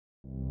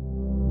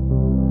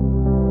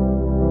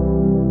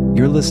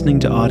You're listening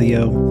to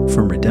audio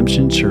from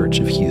Redemption Church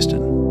of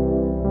Houston.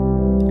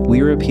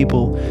 We are a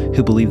people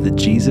who believe that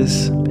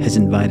Jesus has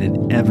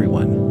invited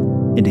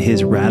everyone into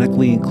his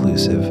radically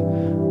inclusive,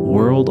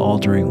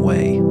 world-altering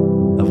way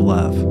of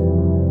love.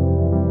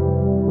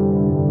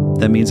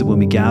 That means that when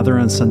we gather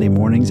on Sunday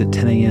mornings at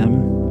 10 a.m.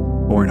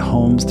 or in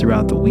homes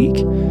throughout the week,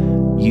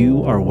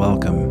 you are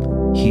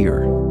welcome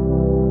here.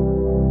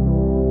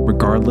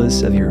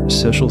 Regardless of your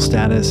social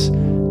status,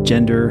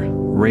 gender,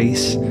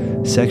 race,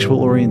 sexual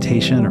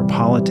orientation, or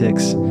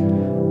politics,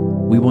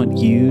 we want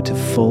you to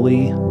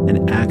fully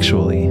and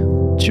actually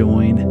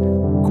join,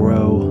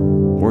 grow,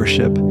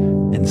 worship,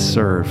 and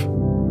serve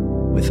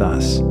with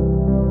us.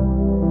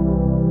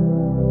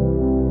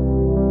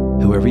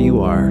 Whoever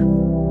you are,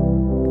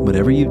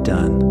 whatever you've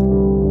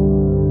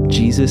done,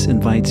 Jesus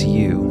invites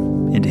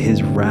you into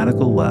his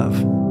radical love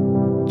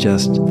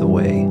just the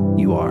way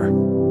you are.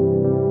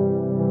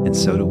 And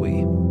so do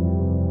we.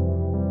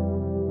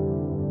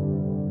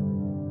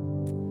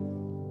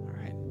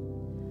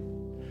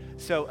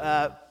 So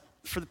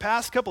for the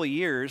past couple of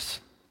years,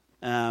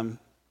 it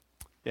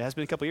has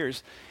been a couple of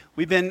years,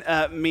 we've been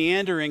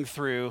meandering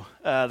through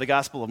the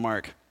Gospel of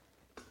Mark.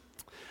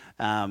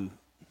 And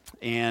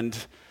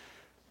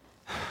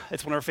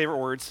it's one of our favorite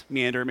words,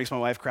 meander. It makes my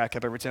wife crack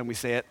up every time we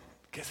say it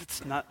because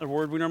it's not a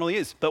word we normally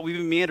use. But we've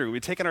been meandering.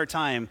 We've taken our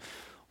time.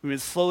 We've been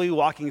slowly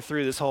walking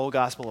through this whole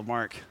Gospel of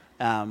Mark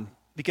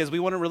because we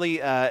want to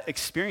really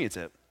experience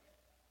it.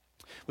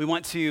 We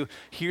want to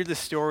hear the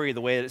story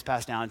the way that it's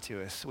passed down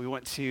to us. We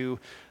want to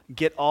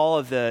get all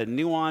of the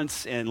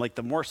nuance and like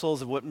the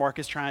morsels of what Mark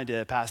is trying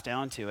to pass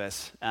down to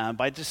us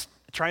by just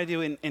trying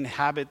to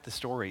inhabit the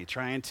story,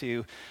 trying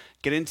to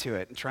get into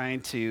it,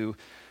 trying to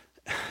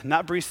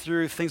not breeze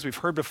through things we've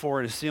heard before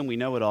and assume we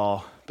know it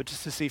all, but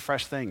just to see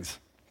fresh things.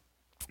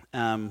 We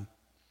want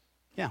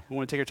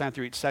to take our time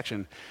through each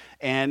section.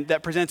 And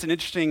that presents an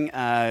interesting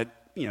kind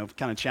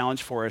of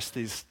challenge for us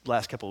these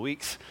last couple of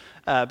weeks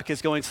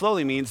because going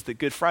slowly means that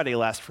Good Friday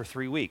lasts for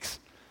 3 weeks,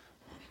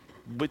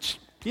 which,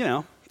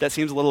 that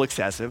seems a little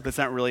excessive. That's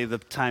not really the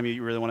time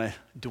you really want to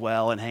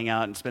dwell and hang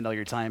out and spend all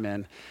your time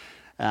in.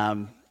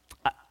 I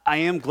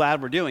am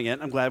glad we're doing it.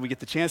 I'm glad we get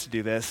the chance to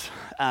do this,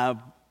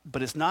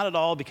 but it's not at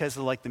all because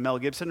of like the Mel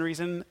Gibson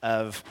reason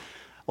of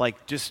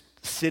like just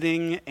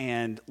sitting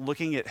and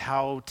looking at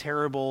how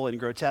terrible and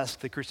grotesque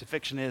the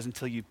crucifixion is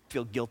until you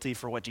feel guilty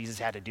for what Jesus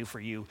had to do for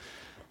you.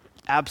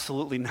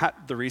 Absolutely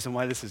not the reason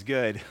why this is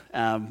good.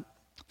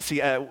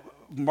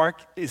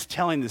 Mark is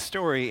telling this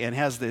story and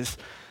has this,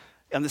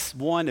 on this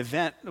one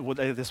event,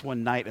 this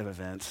one night of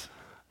events,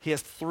 he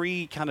has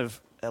 3 kind of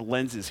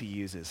lenses he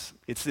uses.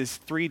 It's these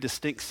 3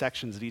 distinct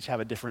sections that each have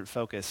a different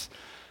focus,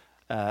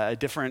 a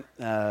different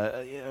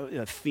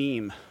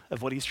theme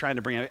of what he's trying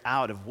to bring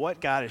out of what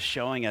God is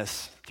showing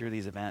us through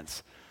these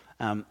events.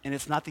 And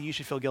it's not the you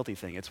should feel guilty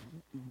thing.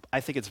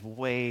 I think it's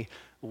way,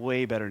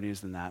 way better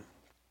news than that.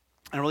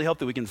 And I really hope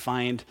that we can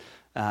find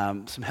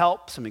some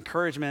help, some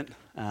encouragement,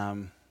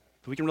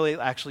 that we can really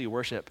actually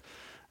worship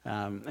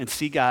and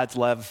see God's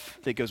love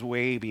that goes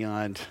way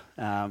beyond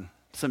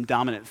some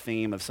dominant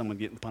theme of someone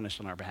getting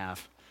punished on our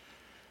behalf.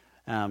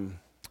 I'm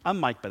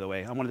Mike, by the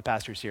way. I'm one of the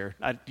pastors here.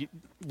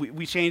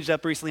 We changed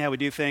up recently how we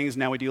do things.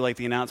 Now we do like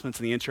the announcements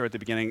and the intro at the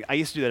beginning. I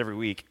used to do that every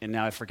week, and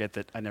now I forget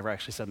that I never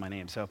actually said my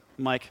name. So,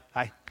 Mike,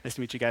 hi. Nice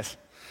to meet you guys.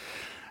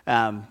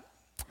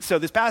 So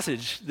this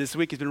passage this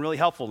week has been really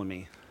helpful to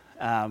me.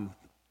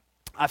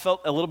 I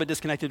felt a little bit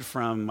disconnected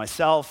from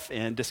myself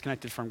and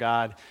disconnected from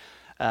God.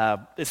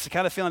 It's the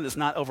kind of feeling that's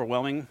not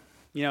overwhelming.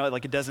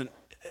 Like it doesn't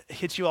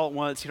hit you all at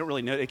once. You don't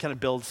really know. It kind of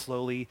builds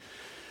slowly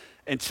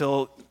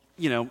until,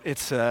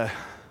 it's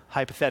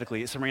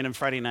hypothetically, it's some random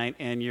Friday night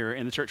and you're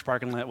in the church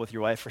parking lot with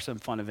your wife for some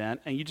fun event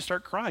and you just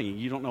start crying.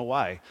 You don't know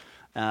why.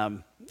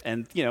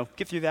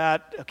 Get through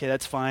that. Okay,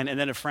 that's fine. And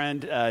then a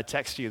friend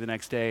texts you the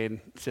next day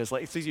and says,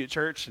 like, sees you at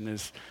church and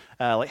is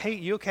like, hey,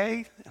 you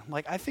okay? I'm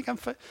like, I think I'm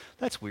fine.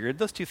 That's weird.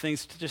 Those 2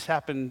 things just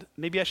happened.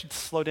 Maybe I should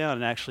slow down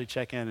and actually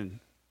check in and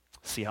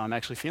see how I'm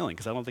actually feeling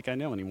because I don't think I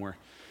know anymore.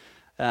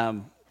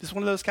 Just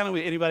one of those kind of,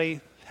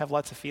 anybody have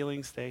lots of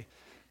feelings? Okay,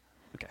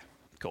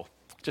 cool.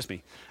 Just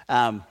me.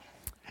 And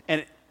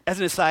as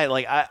an aside,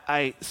 like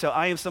I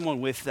am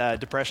someone with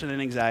depression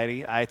and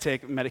anxiety. I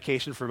take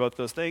medication for both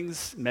those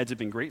things. Meds have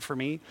been great for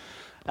me.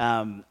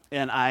 And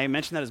I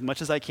mention that as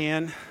much as I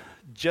can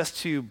just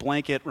to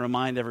blanket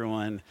remind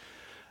everyone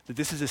that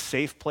this is a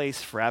safe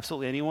place for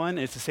absolutely anyone.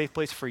 It's a safe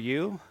place for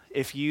you.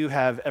 If you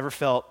have ever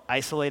felt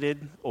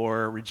isolated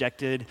or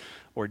rejected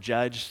or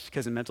judged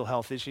because of mental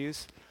health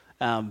issues,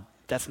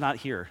 that's not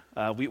here.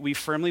 We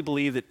firmly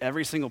believe that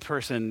every single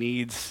person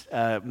needs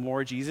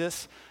more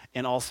Jesus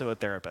and also a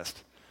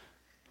therapist.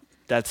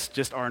 That's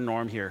just our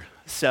norm here.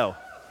 So,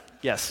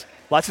 yes,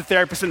 lots of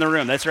therapists in the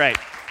room. That's right.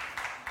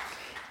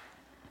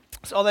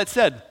 So all that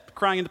said,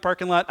 crying in the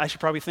parking lot, I should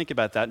probably think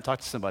about that and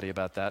talk to somebody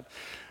about that.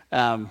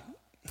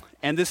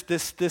 And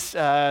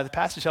the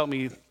passage helped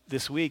me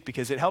this week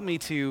because it helped me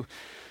to,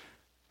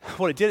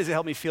 what it did is it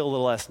helped me feel a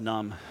little less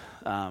numb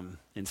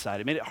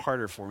inside. It made it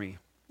harder for me.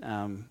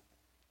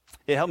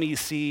 It helped me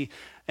see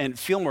and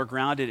feel more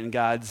grounded in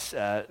God's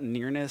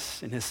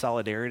nearness and his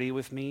solidarity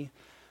with me,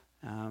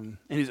 and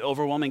his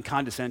overwhelming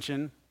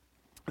condescension.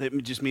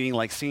 Just meaning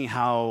like seeing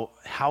how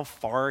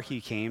far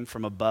he came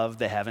from above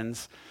the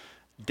heavens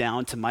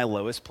down to my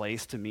lowest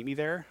place to meet me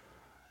there,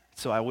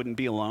 so I wouldn't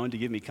be alone, to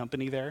give me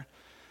company there.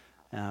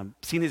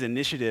 Seeing his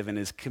initiative and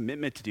his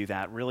commitment to do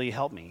that really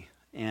helped me.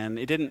 And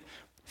it didn't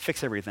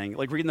fix everything.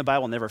 Like reading the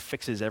Bible never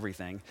fixes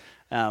everything.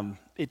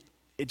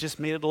 It just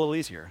made it a little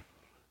easier.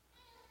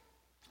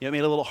 It made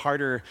it a little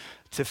harder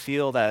to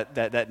feel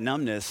that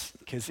numbness,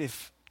 because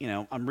if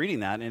I'm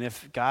reading that, and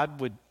if God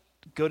would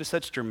go to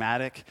such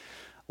dramatic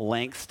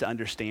lengths to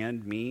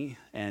understand me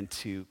and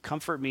to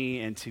comfort me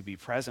and to be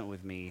present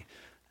with me,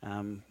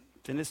 then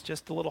it's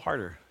just a little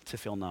harder to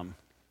feel numb.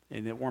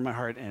 And it warmed my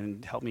heart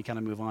and helped me kind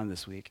of move on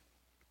this week.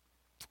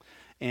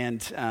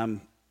 And I know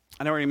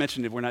I already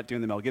mentioned if we're not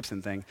doing the Mel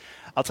Gibson thing.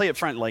 I'll tell you up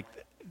front, like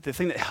the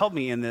thing that helped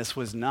me in this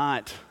was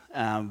not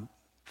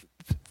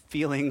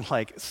feeling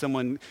like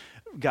someone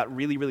got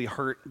really, really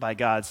hurt by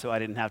God so I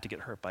didn't have to get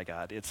hurt by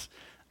God.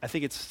 I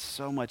think it's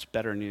so much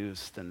better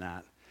news than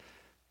that.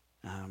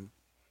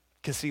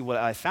 Because see, what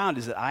I found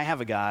is that I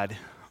have a God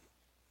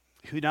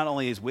who not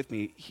only is with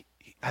me,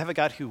 I have a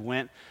God who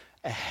went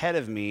ahead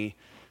of me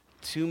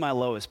to my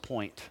lowest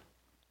point,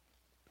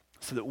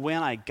 so that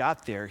when I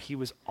got there, he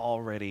was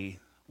already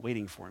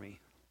waiting for me.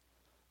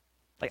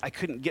 Like I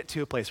couldn't get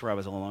to a place where I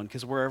was alone,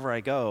 because wherever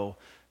I go,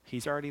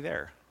 he's already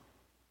there.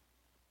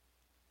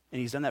 And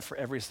he's done that for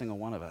every single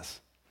one of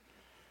us.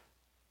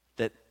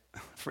 That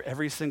for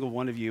every single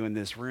one of you in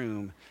this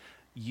room,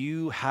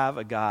 you have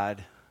a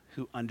God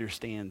who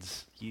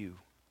understands you,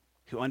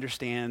 who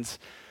understands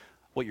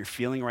what you're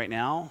feeling right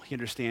now. He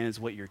understands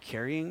what you're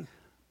carrying,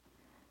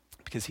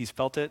 because he's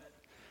felt it.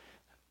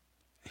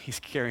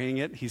 He's carrying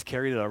it. He's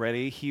carried it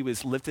already. He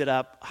was lifted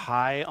up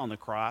high on the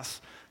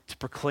cross to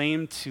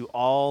proclaim to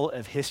all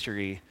of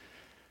history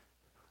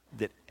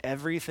that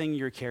everything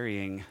you're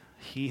carrying,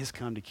 he has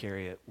come to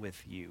carry it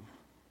with you.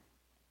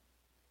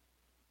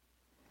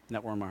 And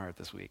that warmed my heart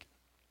this week.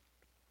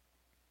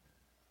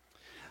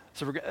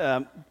 So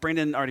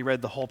Brandon already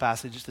read the whole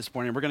passage this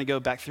morning. We're going to go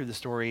back through the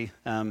story,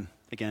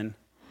 again,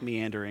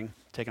 meandering,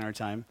 taking our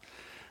time.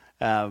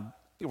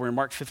 We're in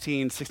Mark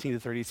 15, 16 to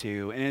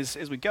 32. And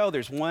as we go,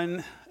 there's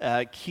one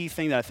key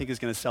thing that I think is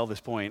going to sell this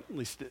point. At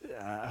least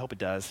I hope it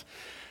does.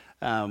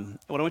 What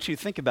I want you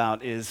to think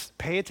about is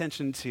pay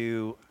attention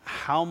to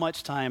how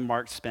much time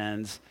Mark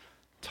spends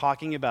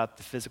talking about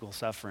the physical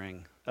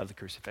suffering of the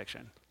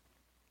crucifixion.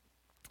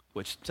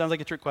 Which sounds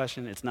like a trick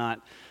question. It's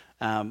not.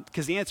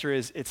 Because the answer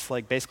is, it's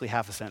like basically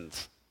half a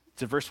sentence.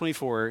 So verse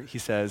 24, he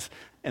says,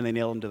 and they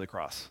nailed him to the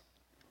cross.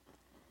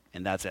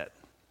 And that's it.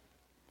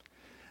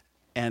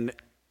 And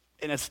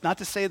it's not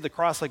to say the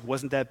cross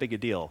wasn't that big a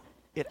deal.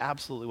 It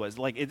absolutely was.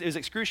 It was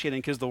excruciating,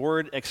 because the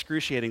word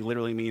excruciating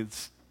literally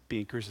means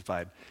being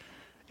crucified.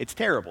 It's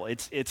terrible.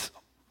 It's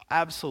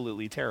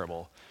absolutely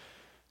terrible.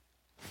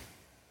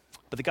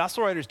 But the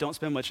gospel writers don't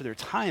spend much of their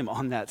time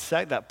on that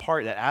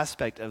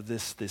aspect of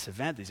this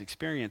event, this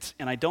experience.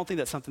 And I don't think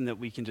that's something that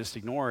we can just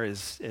ignore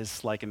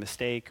as like a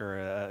mistake or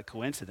a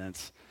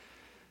coincidence.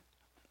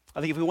 I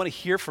think if we want to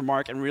hear from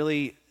Mark and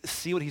really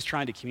see what he's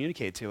trying to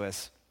communicate to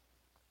us,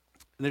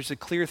 there's a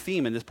clear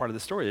theme in this part of the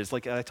story. There's,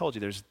 like I told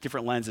you, there's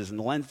different lenses. And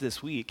the lens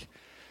this week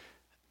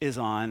is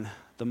on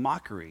the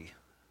mockery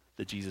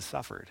that Jesus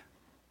suffered.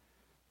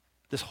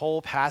 This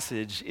whole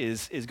passage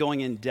is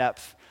going in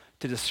depth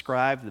to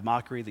describe the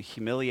mockery, the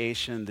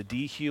humiliation, the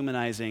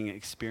dehumanizing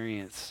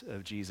experience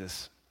of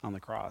Jesus on the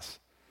cross.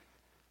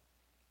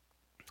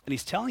 And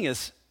he's telling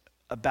us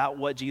about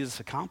what Jesus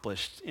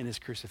accomplished in his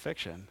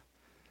crucifixion.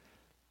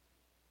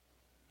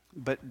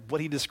 But what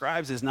he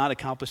describes is not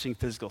accomplishing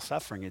physical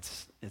suffering,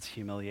 it's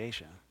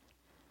humiliation.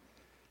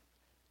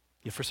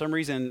 For some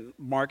reason,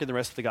 Mark and the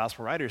rest of the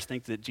gospel writers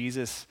think that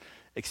Jesus'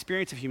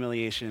 experience of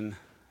humiliation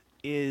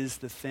is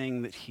the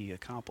thing that he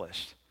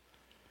accomplished.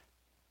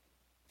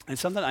 And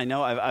something I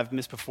know I've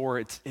missed before,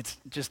 it's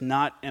just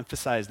not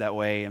emphasized that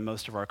way in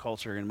most of our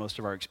culture and most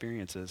of our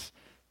experiences.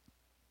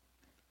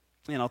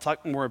 And I'll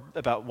talk more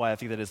about why I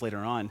think that is later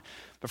on.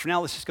 But for now,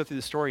 let's just go through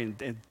the story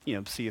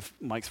and see if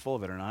Mike's full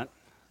of it or not.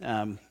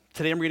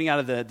 Today I'm reading out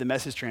of the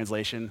Message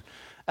translation.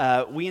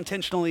 We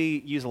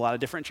intentionally use a lot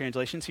of different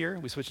translations here.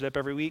 We switch it up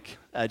every week,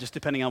 just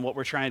depending on what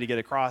we're trying to get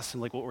across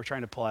and what we're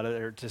trying to pull out of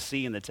there to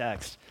see in the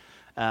text.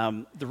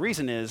 The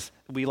reason is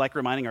we like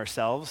reminding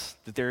ourselves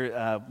that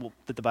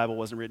that the Bible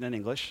wasn't written in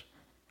English,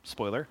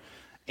 spoiler,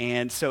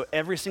 and so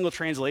every single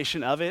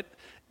translation of it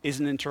is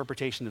an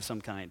interpretation of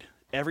some kind.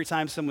 Every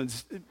time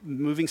someone's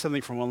moving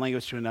something from one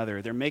language to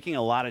another, they're making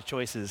a lot of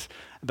choices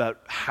about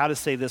how to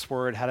say this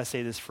word, how to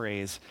say this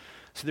phrase.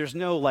 So there's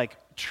no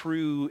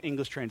true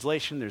English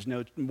translation. There's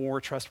no more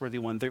trustworthy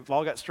one. They've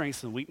all got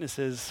strengths and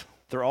weaknesses.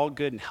 They're all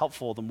good and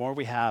helpful. The more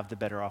we have, the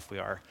better off we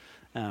are.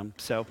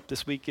 So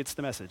this week, it's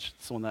the Message.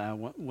 It's the one that I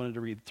wanted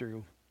to read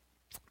through.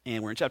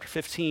 And we're in chapter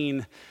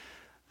 15,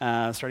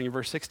 starting in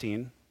verse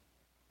 16.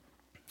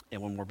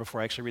 And one more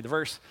before I actually read the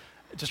verse.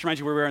 Just to remind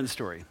you where we are in the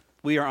story.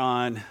 We are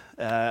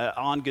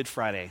on Good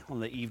Friday, on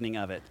the evening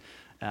of it.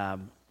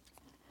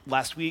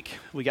 Last week,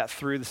 we got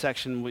through the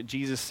section where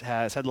Jesus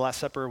has had the Last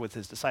Supper with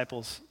his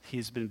disciples.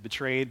 He's been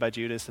betrayed by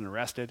Judas and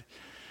arrested.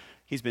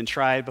 He's been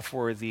tried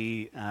before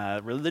the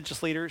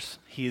religious leaders.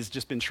 He's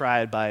just been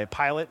tried by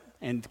Pilate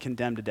and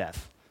condemned to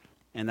death.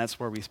 And that's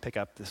where we pick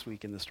up this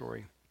week in the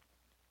story.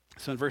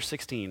 So in verse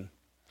 16,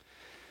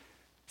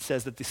 it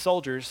says that the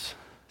soldiers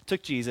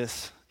took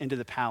Jesus into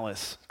the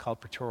palace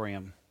called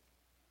Praetorium.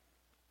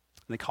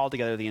 And they called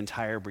together the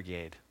entire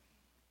brigade.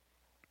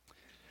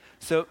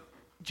 So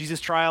Jesus'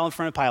 trial in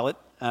front of Pilate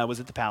was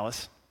at the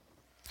palace.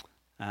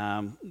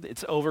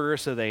 It's over,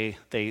 so they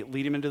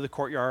lead him into the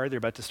courtyard. They're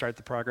about to start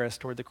the progress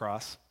toward the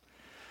cross.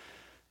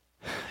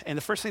 And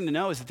the first thing to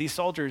know is that these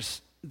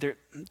soldiers, they're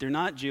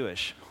not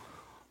Jewish.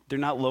 They're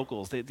not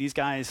locals. These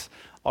guys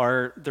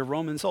they're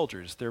Roman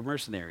soldiers. They're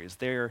mercenaries.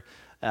 They are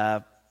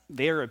a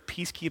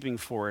peacekeeping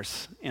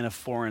force in a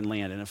foreign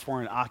land, in a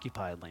foreign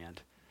occupied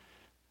land.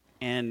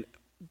 And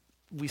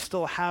we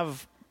still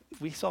have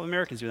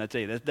Americans doing that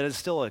today. That is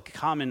still a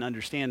common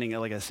understanding,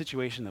 like a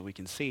situation that we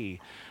can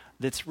see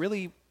that's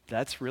really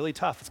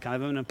tough. It's kind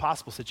of an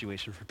impossible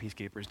situation for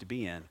peacekeepers to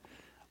be in,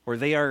 where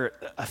they are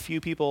a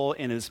few people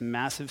in this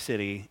massive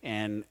city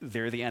and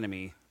they're the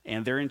enemy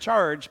and they're in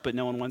charge, but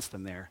no one wants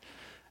them there.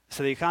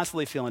 So they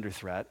constantly feel under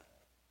threat.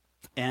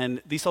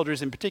 And these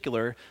soldiers in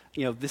particular,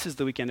 this is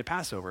the weekend of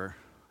Passover.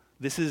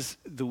 This is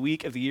the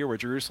week of the year where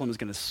Jerusalem is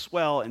going to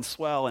swell,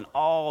 and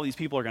all these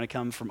people are going to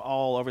come from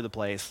all over the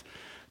place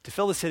to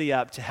fill the city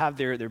up, to have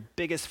their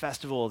biggest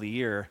festival of the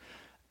year.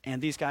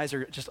 And these guys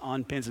are just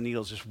on pins and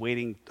needles, just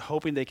waiting,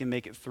 hoping they can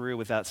make it through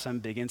without some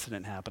big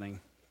incident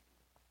happening.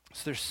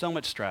 So there's so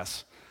much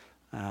stress.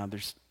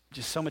 There's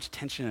just so much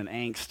tension and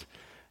angst.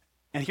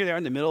 And here they are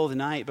in the middle of the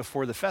night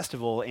before the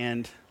festival,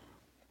 and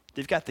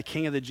they've got the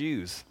King of the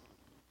Jews.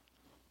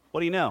 What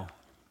do you know?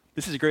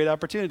 This is a great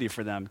opportunity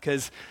for them,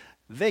 because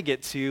they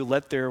get to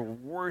let their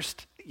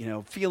worst,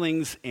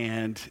 feelings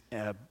and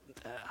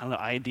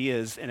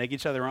ideas and egg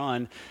each other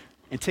on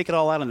and take it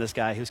all out on this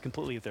guy who's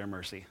completely at their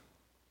mercy.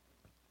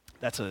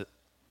 That's an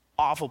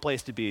awful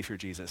place to be if you're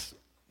Jesus.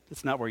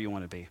 It's not where you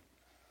want to be.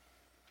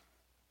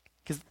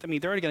 Because,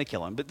 they're already going to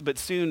kill him, but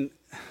soon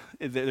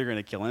they're going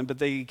to kill him, but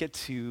they get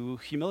to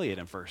humiliate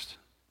him first.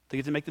 They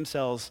get to make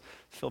themselves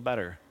feel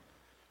better.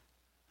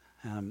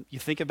 You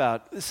think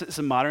about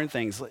some modern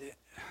things,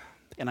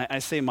 and I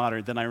say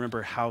modern, then I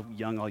remember how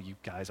young all you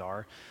guys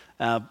are.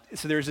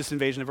 So there was this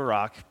invasion of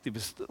Iraq. It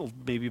was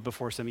maybe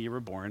before some of you were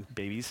born,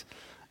 babies.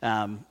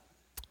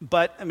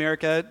 But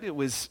America, it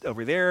was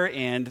over there,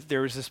 and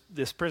there was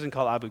this prison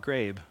called Abu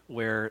Ghraib,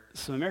 where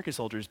some American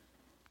soldiers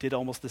did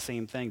almost the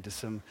same thing to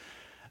some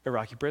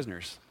Iraqi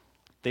prisoners.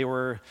 They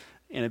were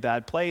in a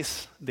bad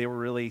place. They were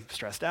really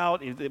stressed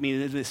out. In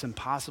this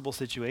impossible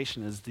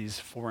situation as these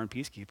foreign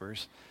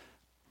peacekeepers.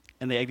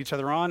 And they egged each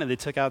other on, and they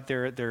took out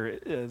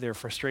their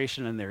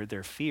frustration and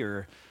their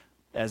fear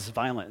as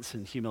violence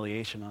and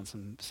humiliation on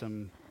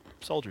some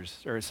soldiers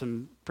or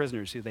some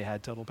prisoners who they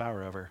had total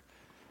power over.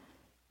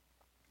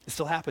 It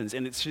still happens,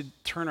 and it should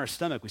turn our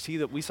stomach.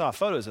 We saw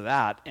photos of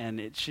that,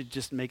 and it should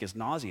just make us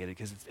nauseated,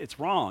 because it's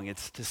wrong.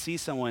 It's to see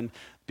someone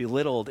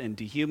belittled and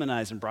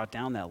dehumanized and brought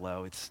down that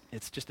low.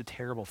 It's just a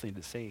terrible thing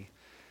to see.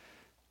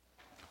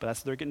 But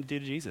that's what they're going to do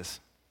to Jesus.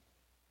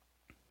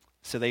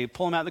 So they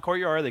pull him out in the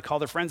courtyard. They call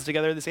their friends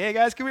together. They say, "Hey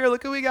guys, come here.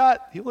 Look what we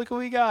got. Look what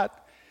we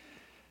got."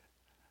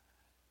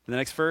 In the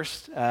next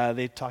verse,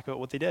 they talk about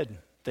what they did.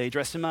 They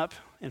dressed him up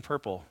in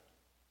purple,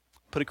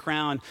 put a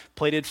crown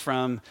plaited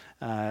from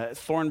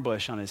thorn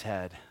bush on his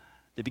head.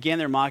 They began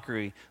their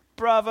mockery.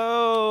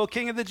 "Bravo,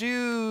 King of the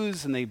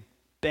Jews!" And they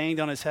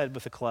banged on his head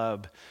with a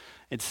club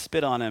and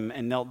spit on him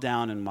and knelt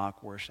down in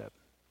mock worship.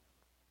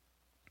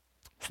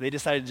 So they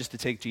decided just to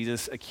take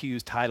Jesus'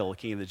 accused title,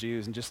 King of the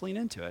Jews, and just lean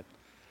into it.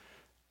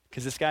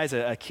 Because this guy's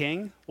a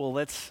king, well,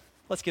 let's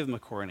give him a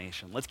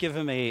coronation. Let's give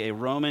him a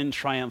Roman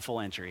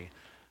triumphal entry,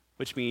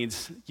 which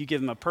means you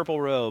give him a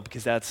purple robe,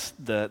 because that's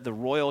the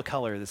royal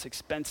color, this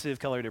expensive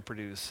color to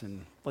produce,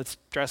 and let's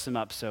dress him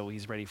up so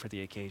he's ready for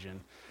the occasion.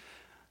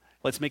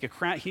 Let's make a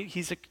crown.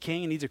 He's a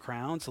king and needs a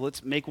crown, so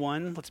let's make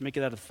one. Let's make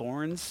it out of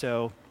thorns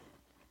so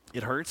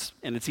it hurts,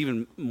 and it's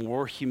even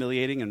more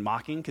humiliating and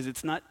mocking, because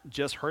it's not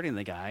just hurting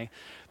the guy,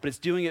 but it's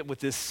doing it with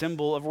this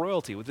symbol of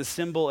royalty, with this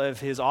symbol of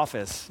his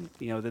office,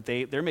 that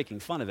they're making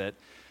fun of it.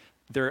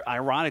 They're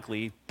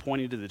ironically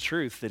pointing to the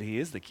truth that he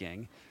is the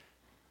king.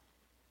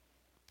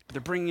 But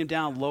they're bringing him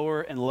down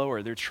lower and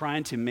lower. They're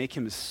trying to make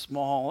him as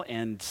small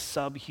and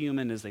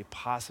subhuman as they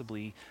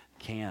possibly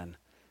can.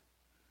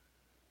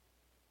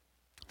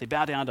 They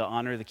bow down to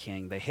honor the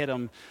king. They hit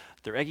him.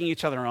 They're egging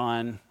each other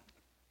on.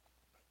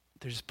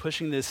 They're just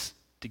pushing this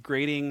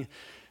degrading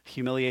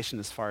humiliation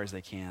as far as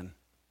they can.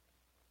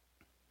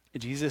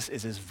 And Jesus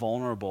is as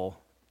vulnerable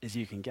as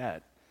you can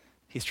get.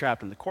 He's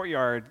trapped in the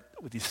courtyard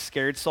with these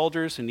scared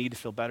soldiers who need to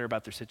feel better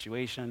about their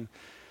situation,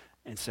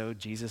 and so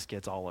Jesus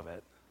gets all of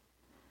it.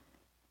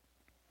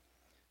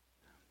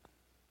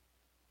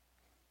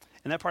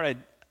 And that part,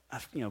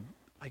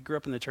 I grew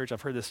up in the church.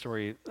 I've heard this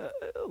story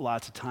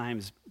lots of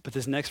times. But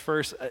this next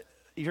verse,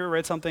 you ever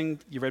read something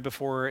you read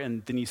before,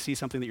 and then you see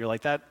something that you're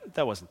like, that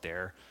wasn't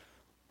there.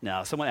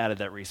 No, someone added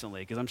that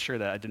recently, because I'm sure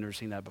that I'd never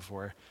seen that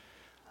before.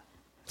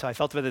 So I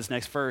felt about this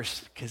next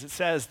verse, because it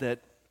says that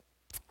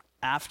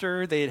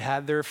after they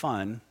had their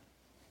fun,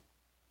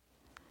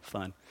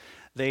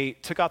 they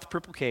took off the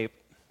purple cape,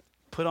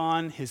 put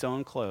on his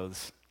own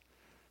clothes,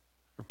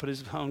 or put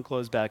his own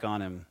clothes back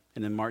on him,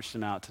 and then marched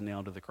him out to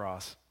nail to the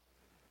cross.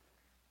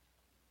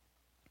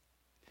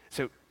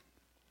 So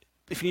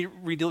if you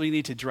really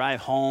need to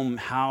drive home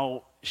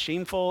how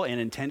shameful and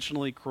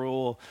intentionally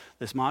cruel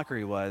this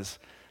mockery was,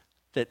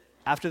 that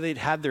after they'd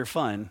had their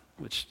fun,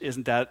 which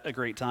isn't that a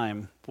great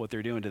time, what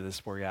they're doing to this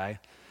poor guy,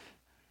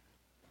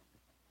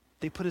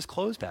 they put his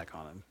clothes back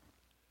on him.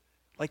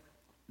 Like,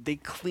 they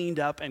cleaned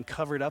up and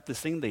covered up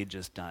this thing they'd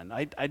just done.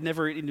 I'd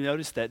never even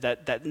noticed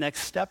that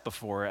next step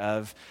before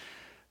of,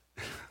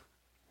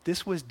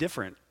 this was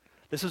different.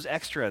 This was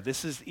extra.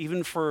 This is,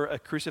 even for a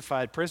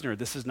crucified prisoner,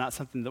 this is not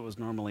something that was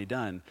normally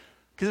done.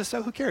 Because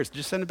so who cares?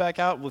 Just send it back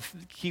out, we'll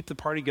keep the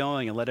party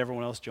going and let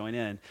everyone else join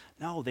in.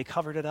 No, they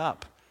covered it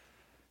up.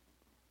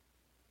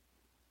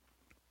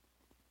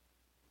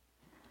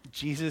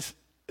 Jesus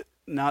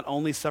not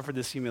only suffered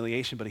this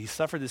humiliation, but he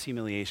suffered this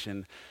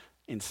humiliation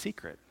in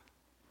secret.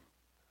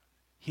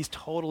 He's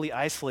totally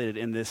isolated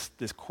in this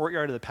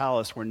courtyard of the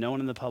palace where no one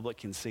in the public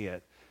can see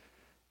it.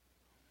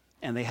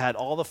 And they had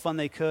all the fun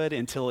they could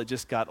until it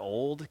just got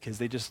old, because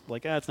they just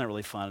like, it's not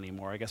really fun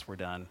anymore. I guess we're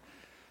done.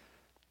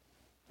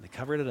 They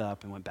covered it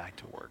up and went back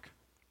to work.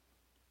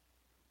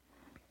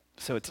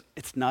 So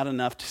it's not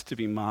enough just to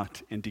be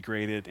mocked and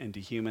degraded and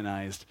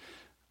dehumanized,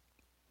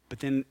 but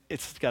then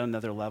it's got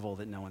another level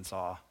that no one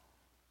saw.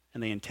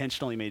 And they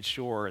intentionally made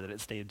sure that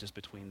it stayed just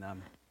between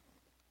them.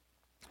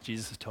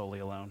 Jesus is totally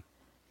alone.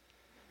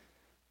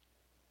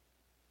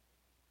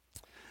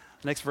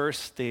 The next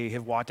verse, they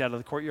have walked out of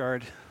the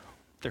courtyard.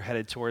 They're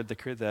headed toward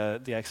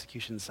the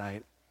execution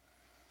site.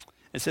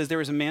 It says, there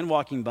was a man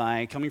walking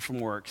by, coming from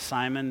work,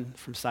 Simon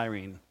from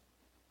Cyrene,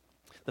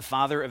 the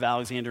father of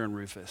Alexander and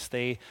Rufus.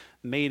 They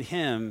made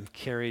him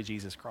carry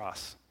Jesus'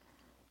 cross.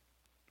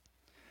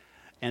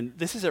 And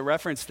this is a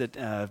reference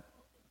that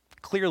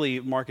clearly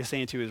Mark is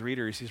saying to his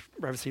readers. He's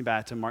referencing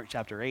back to Mark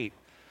chapter 8,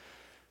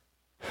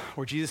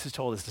 where Jesus has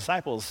told his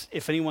disciples,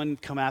 if anyone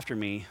come after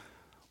me,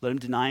 let him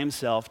deny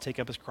himself, take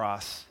up his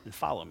cross, and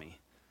follow me.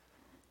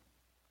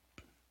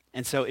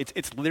 And so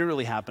it's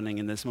literally happening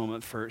in this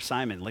moment for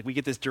Simon. Like, we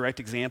get this direct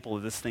example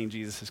of this thing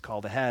Jesus has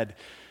called ahead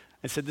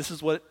and said, this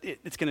is what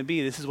it's going to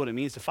be. This is what it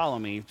means to follow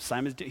me.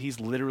 He's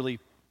literally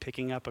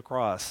picking up a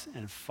cross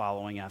and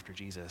following after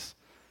Jesus.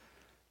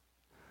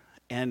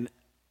 And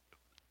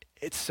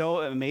it's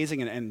so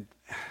amazing, and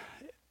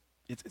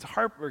it's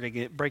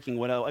heartbreaking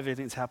what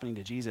everything that's happening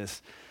to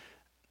Jesus.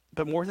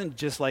 But more than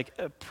just like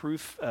a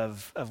proof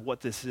of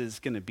what this is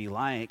going to be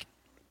like,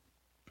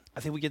 I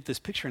think we get this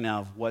picture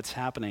now of what's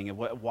happening and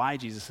why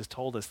Jesus has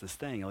told us this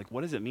thing. Like,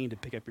 what does it mean to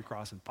pick up your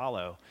cross and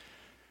follow?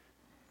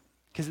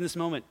 Because in this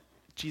moment,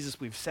 Jesus,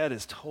 we've said,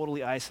 is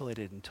totally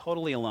isolated and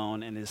totally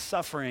alone and is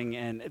suffering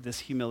and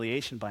this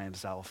humiliation by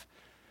himself.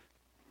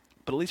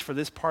 But at least for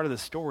this part of the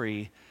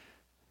story,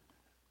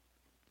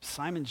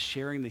 Simon's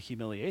sharing the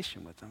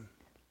humiliation with him.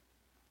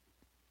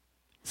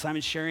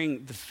 Simon's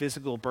sharing the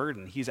physical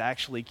burden. He's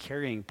actually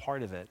carrying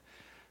part of it.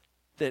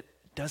 That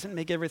doesn't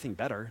make everything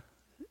better.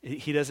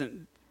 He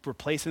doesn't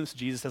replace him so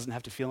Jesus doesn't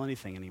have to feel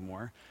anything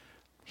anymore.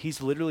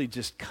 He's literally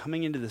just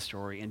coming into the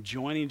story and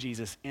joining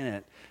Jesus in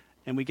it.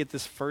 And we get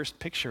this first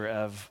picture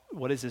of,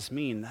 what does this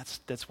mean?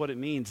 That's what it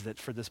means, that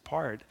for this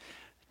part,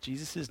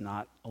 Jesus is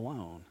not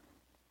alone.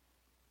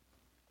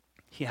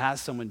 He has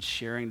someone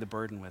sharing the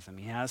burden with him.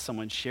 He has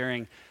someone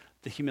sharing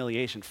the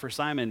humiliation. For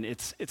Simon,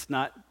 it's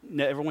not,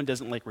 everyone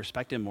doesn't like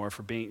respect him more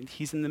for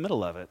he's in the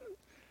middle of it.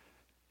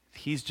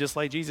 He's just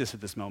like Jesus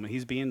at this moment.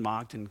 He's being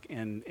mocked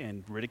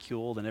and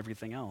ridiculed and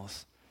everything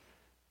else.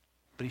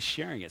 But he's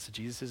sharing it, so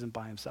Jesus isn't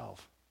by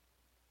himself.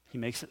 He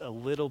makes it a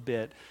little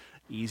bit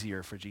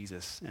easier for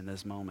Jesus in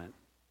this moment.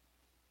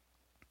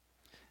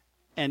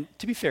 And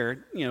to be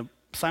fair,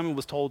 Simon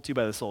was told to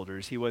by the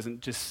soldiers. He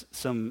wasn't just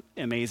some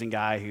amazing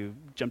guy who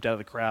jumped out of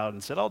the crowd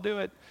and said, I'll do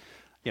it.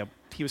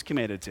 He was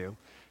committed to,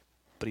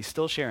 but he's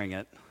still sharing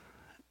it.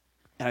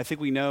 And I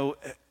think we know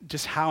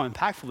just how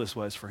impactful this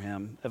was for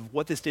him, of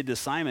what this did to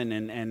Simon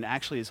and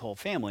actually his whole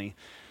family,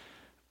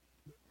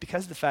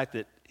 because of the fact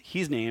that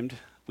he's named,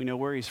 we know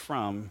where he's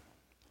from,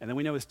 and then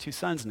we know his two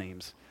sons'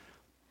 names.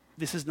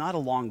 This is not a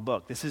long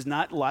book. This is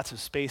not lots of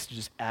space to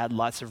just add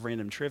lots of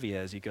random trivia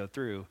as you go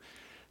through.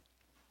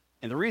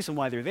 And the reason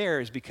why they're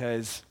there is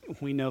because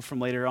we know from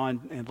later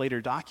on in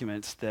later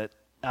documents that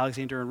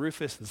Alexander and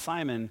Rufus and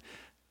Simon,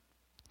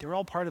 they were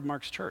all part of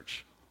Mark's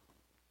church.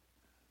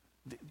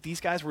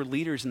 These guys were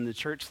leaders in the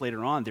church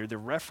later on. They're the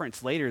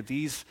reference later.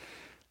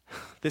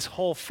 This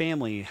whole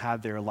family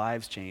had their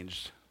lives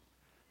changed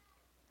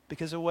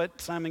because of what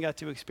Simon got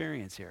to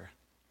experience here.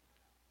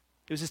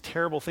 It was this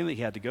terrible thing that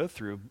he had to go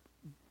through,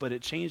 but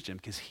it changed him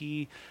because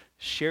he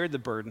shared the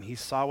burden. He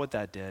saw what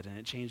that did, and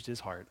it changed his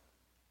heart.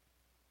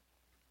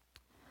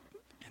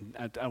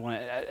 I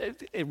want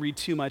to read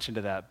too much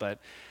into that, but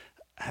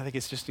I think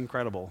it's just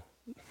incredible.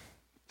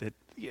 That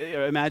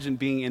imagine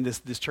being in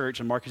this church,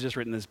 and Mark has just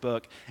written this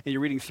book, and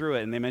you're reading through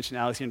it, and they mention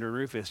Alexander and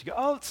Rufus. You go,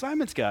 oh, it's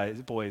Simon's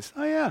boys.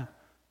 Oh, yeah.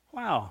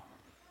 Wow.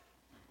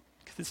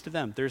 Because it's to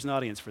them. There's an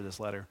audience for this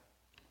letter.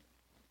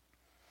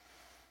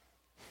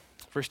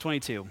 Verse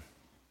 22.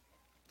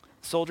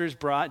 Soldiers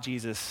brought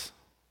Jesus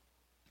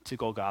to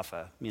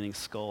Golgotha, meaning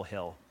Skull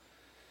Hill.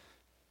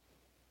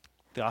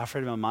 They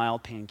offered him a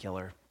mild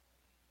painkiller,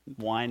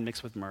 wine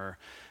mixed with myrrh,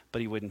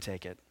 but he wouldn't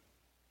take it.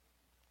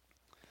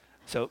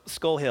 So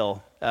Skull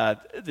Hill,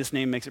 this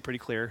name makes it pretty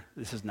clear.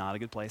 This is not a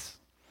good place.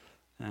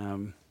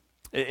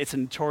 It's a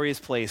notorious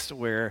place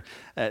where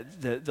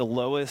the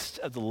lowest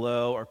of the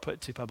low are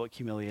put to public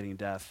humiliating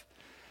death.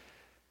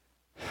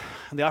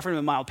 They offered him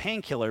a mild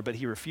painkiller, but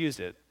he refused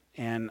it.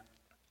 And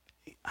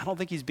I don't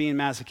think he's being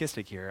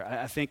masochistic here.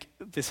 I think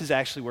this is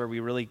actually where we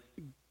really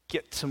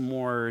get some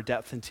more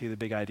depth into the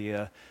big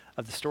idea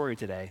of the story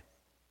today.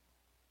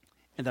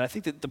 And that I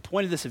think that the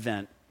point of this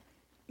event,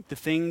 the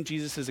thing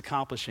Jesus is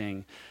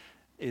accomplishing,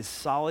 is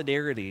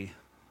solidarity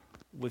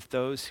with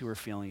those who are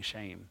feeling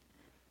shame,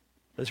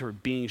 those who are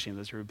being shamed,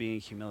 those who are being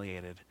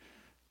humiliated.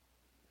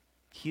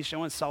 He's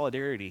showing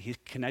solidarity. He's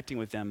connecting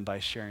with them by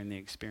sharing the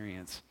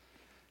experience.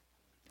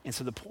 And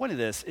so the point of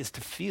this is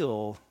to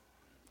feel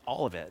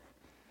all of it,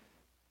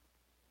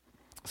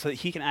 so that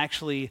he can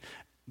actually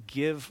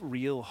give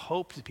real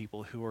hope to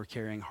people who are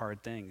carrying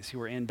hard things,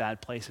 who are in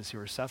bad places, who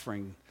are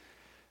suffering,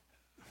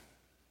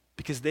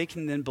 because they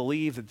can then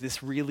believe that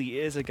this really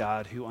is a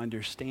God who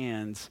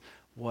understands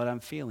what I'm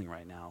feeling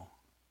right now.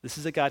 This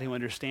is a God who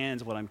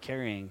understands what I'm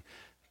carrying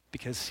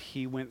because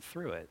he went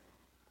through it.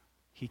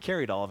 He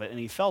carried all of it and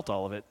he felt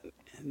all of it,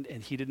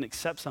 and he didn't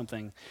accept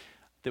something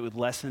that would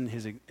lessen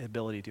his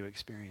ability to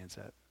experience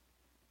it.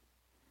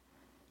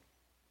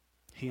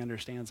 He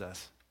understands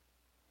us.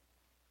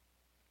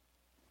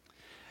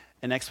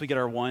 And next we get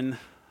our one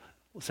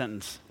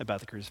sentence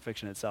about the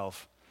crucifixion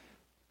itself.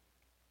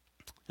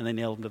 And they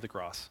nailed him to the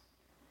cross.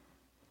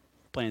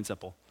 Plain and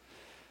simple.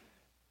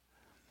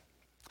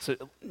 So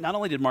not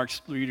only did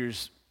Mark's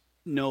readers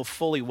know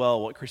fully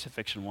well what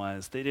crucifixion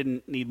was, they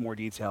didn't need more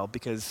detail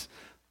because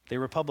they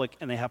were public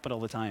and they happened all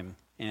the time.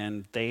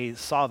 And they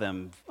saw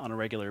them on a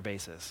regular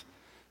basis.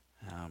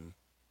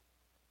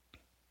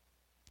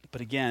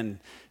 But again,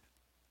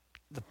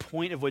 the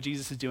point of what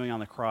Jesus is doing on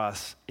the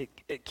cross,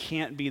 it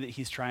can't be that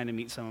he's trying to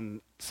meet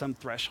some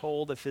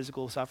threshold of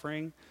physical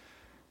suffering,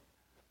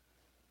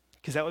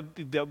 because that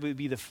would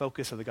be the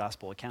focus of the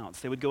gospel accounts.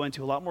 They would go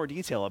into a lot more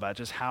detail about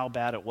just how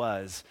bad it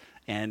was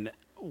and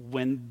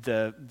when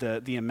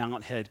the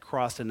amount had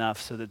crossed enough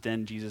so that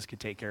then Jesus could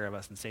take care of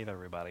us and save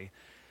everybody.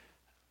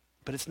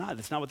 But it's not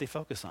what they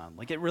focus on.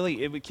 Like it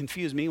would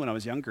confuse me when I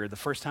was younger. The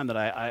first time that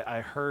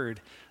I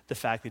heard the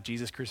fact that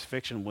Jesus'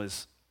 crucifixion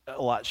was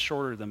a lot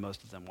shorter than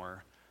most of them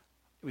were,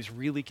 it was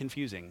really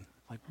confusing.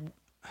 Like,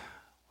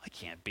 it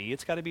can't be.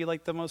 It's got to be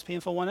like the most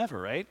painful one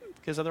ever, right?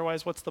 Because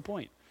otherwise, what's the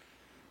point?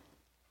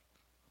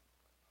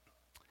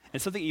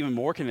 And something even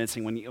more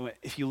convincing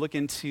if you look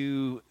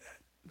into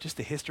just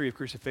the history of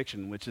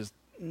crucifixion, which is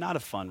not a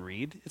fun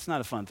read. It's not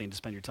a fun thing to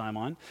spend your time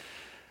on.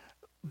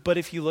 But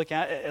if you look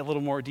at it a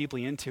little more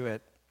deeply into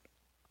it,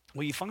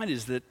 what you find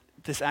is that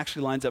this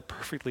actually lines up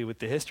perfectly with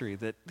the history,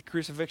 that the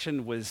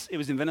crucifixion was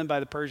invented by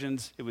the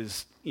Persians. It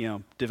was,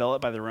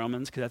 developed by the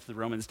Romans, because that's what the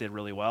Romans did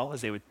really well,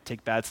 is they would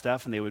take bad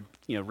stuff and they would,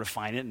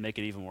 refine it and make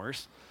it even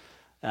worse.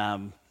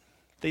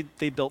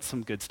 They built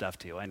some good stuff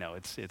too. I know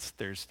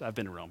I've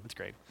been to Rome. It's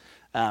great.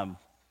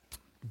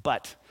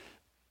 But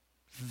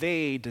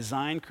they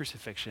designed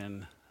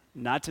crucifixion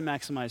not to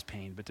maximize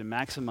pain, but to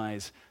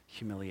maximize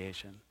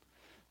humiliation.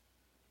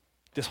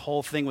 This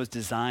whole thing was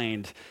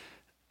designed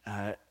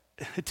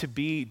to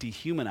be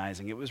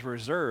dehumanizing. It was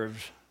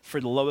reserved for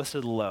the lowest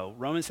of the low.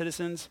 Roman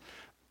citizens,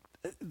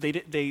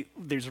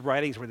 there's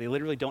writings where they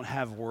literally don't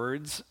have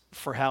words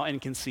for how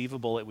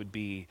inconceivable it would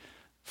be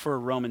for a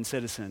Roman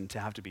citizen to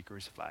have to be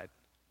crucified.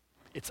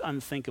 It's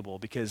unthinkable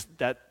because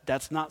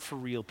that's not for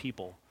real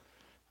people.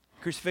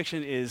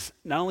 Crucifixion is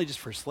not only just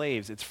for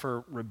slaves, it's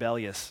for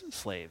rebellious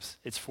slaves.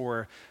 It's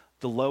for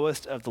the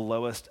lowest of the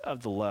lowest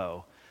of the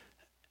low.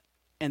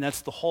 And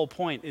that's the whole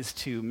point, is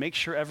to make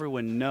sure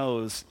everyone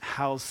knows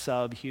how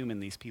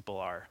subhuman these people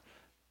are.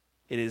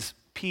 It is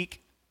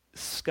peak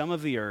scum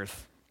of the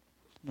earth.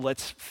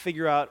 Let's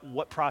figure out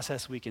what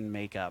process we can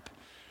make up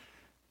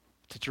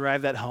to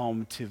drive that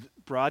home, to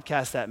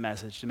broadcast that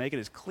message, to make it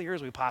as clear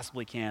as we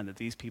possibly can that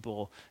these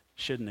people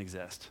shouldn't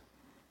exist.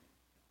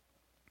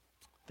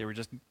 They were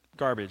just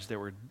garbage. They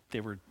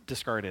were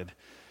discarded.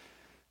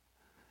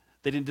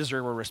 They didn't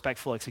deserve a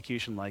respectful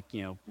execution like,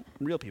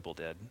 real people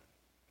did.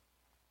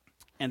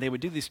 And they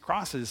would do these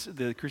crosses,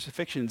 the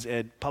crucifixions,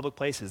 at public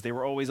places. They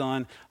were always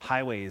on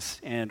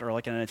highways or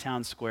like in a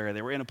town square.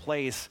 They were in a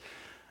place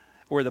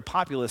where the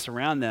populace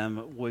around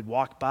them would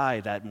walk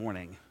by that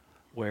morning.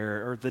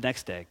 or the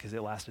next day, because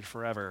it lasted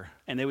forever.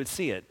 And they would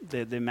see it.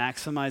 They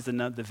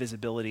maximized the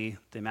visibility.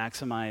 They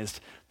maximized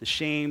the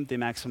shame. They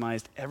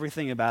maximized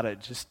everything about it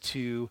just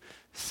to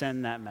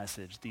send that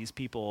message. These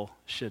people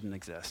shouldn't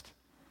exist.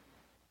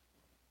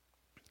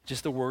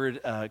 Just the word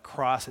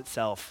cross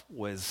itself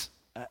was,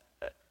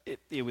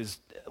 it was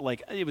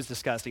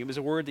disgusting. It was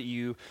a word that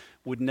you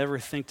would never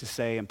think to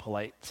say in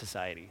polite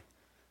society.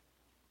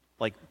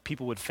 Like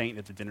people would faint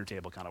at the dinner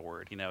table kind of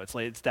word.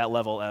 It's that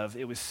level of,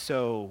 it was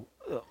so,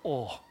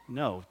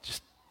 no,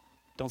 just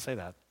don't say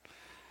that.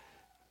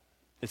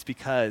 It's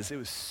because it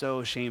was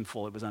so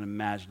shameful, it was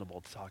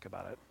unimaginable to talk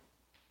about it.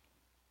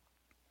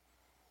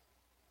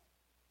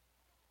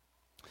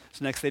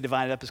 So next they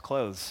divided up his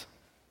clothes.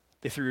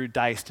 They threw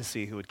dice to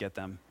see who would get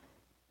them.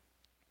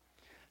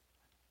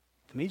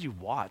 They made you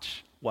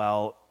watch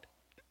while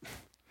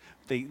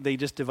they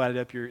just divided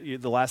up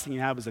the last thing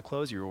you had was the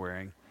clothes you were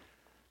wearing.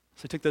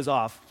 So I took those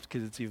off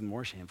because it's even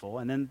more shameful.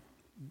 And then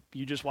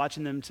you're just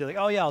watching them say, like,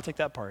 oh yeah, I'll take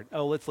that part.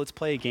 Oh, let's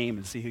play a game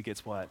and see who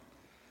gets what.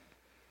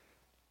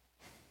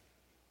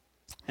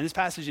 And this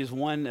passage is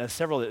one,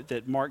 several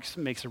that Mark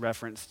makes a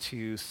reference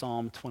to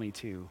Psalm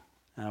 22,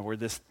 where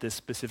this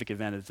specific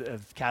event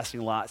of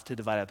casting lots to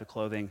divide up the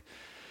clothing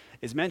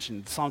is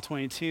mentioned. Psalm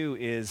 22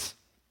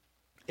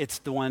 it's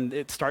the one,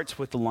 it starts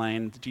with the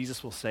line that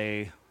Jesus will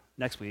say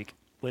next week,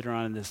 later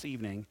on in this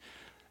evening.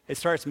 It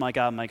starts, my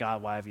God,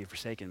 why have you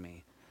forsaken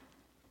me?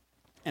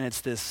 And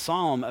it's this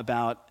psalm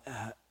about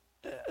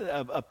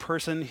a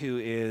person who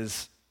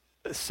is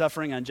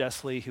suffering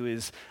unjustly, who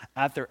is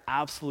at their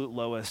absolute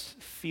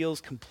lowest, feels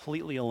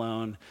completely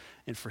alone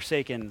and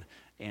forsaken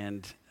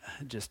and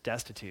just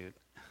destitute.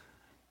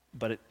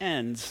 But it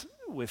ends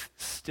with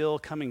still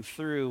coming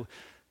through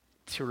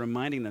to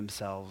reminding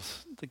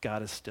themselves that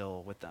God is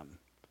still with them.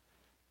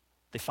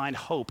 They find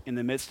hope in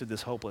the midst of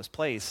this hopeless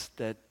place,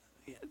 that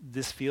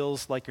this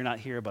feels like you're not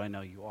here, but I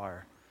know you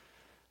are.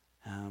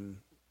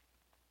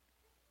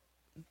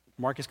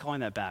 Mark is calling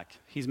that back.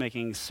 He's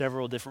making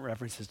several different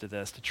references to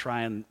this to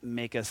try and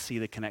make us see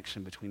the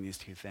connection between these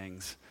two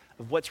things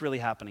of what's really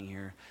happening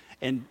here.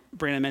 And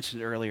Brandon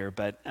mentioned it earlier,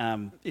 but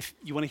if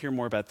you want to hear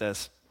more about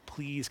this,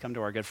 please come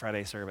to our Good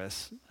Friday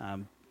service.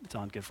 It's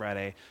on Good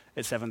Friday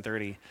at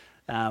 7:30.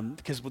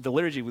 Because with the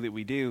liturgy that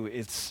we do,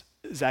 it's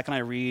Zach and I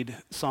read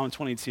Psalm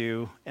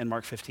 22 and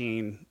Mark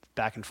 15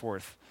 back and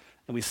forth,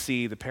 and we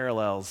see the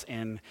parallels,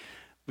 and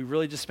we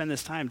really just spend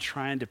this time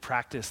trying to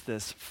practice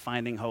this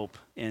finding hope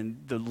in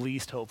the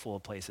least hopeful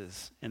of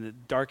places, in the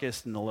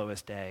darkest and the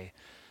lowest day,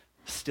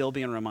 still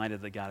being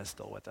reminded that God is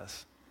still with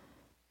us.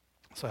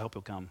 So I hope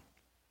you'll come.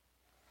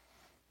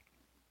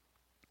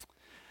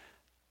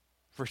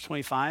 Verse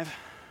 25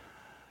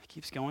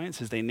 keeps going. It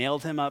says, they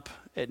nailed him up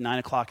at 9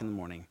 o'clock in the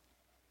morning.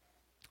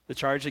 The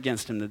charge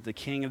against him, that the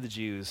king of the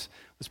Jews,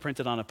 was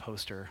printed on a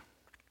poster.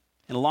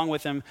 And along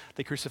with him,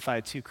 they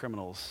crucified two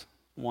criminals,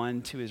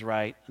 one to his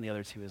right and the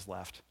other to his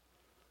left.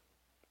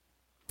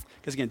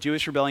 Because again,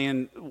 Jewish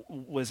rebellion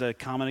was a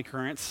common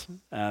occurrence.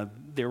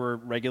 There were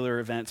regular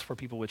events where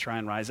people would try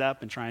and rise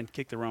up and try and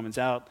kick the Romans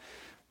out.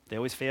 They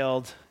always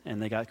failed,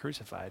 and they got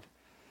crucified.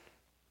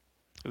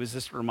 It was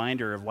this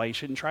reminder of why you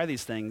shouldn't try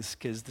these things,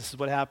 because this is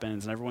what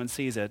happens, and everyone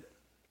sees it.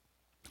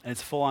 And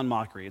it's full-on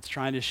mockery. It's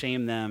trying to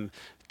shame them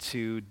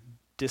to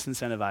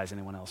disincentivize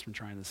anyone else from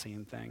trying the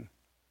same thing.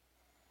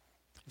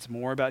 It's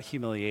more about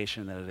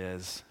humiliation than it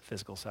is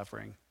physical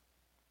suffering.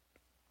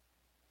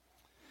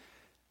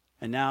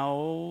 And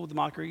now the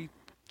mockery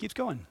keeps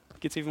going.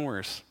 It gets even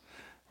worse.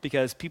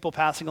 Because people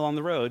passing along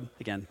the road,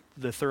 again,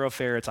 the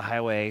thoroughfare, it's a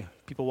highway,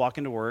 people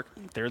walking to work,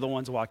 they're the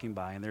ones walking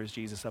by, and there's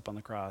Jesus up on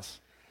the cross.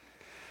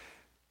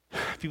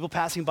 People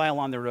passing by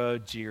along the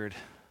road jeered,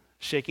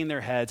 shaking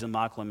their heads in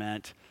mock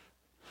lament.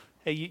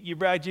 Hey, you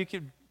bragged you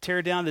could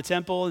tear down the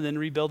temple and then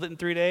rebuild it in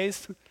 3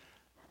 days?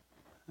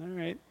 All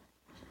right,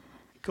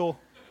 cool.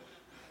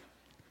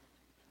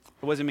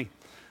 It wasn't me.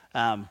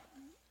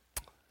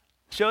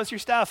 Show us your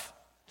stuff.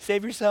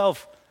 Save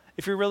yourself.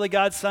 If you're really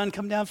God's son,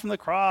 come down from the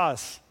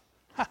cross.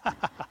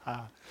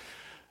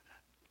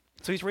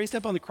 So he's raised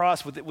up on the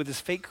cross with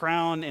his fake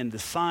crown and the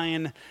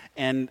sign,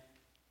 and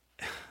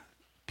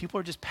people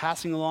are just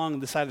passing along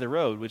the side of the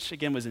road, which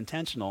again was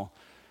intentional.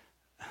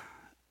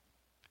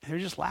 They're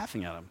just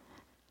laughing at him.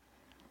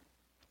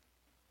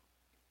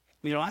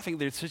 I think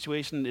their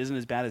situation isn't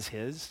as bad as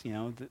his.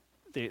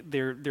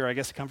 They're I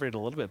guess comforted a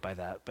little bit by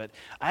that. But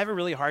I have a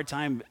really hard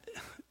time,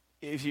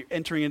 if you're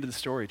entering into the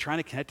story, trying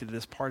to connect to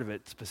this part of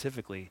it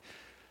specifically.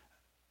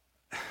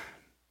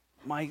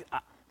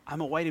 I'm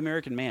a white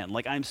American man.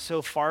 Like, I'm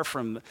so far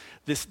from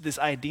this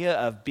idea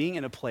of being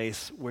in a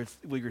place where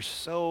you're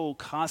so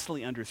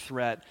constantly under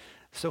threat,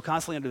 so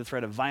constantly under the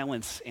threat of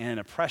violence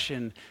and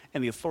oppression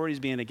and the authorities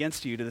being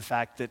against you, to the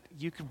fact that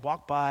you could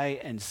walk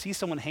by and see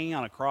someone hanging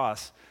on a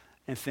cross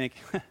and think,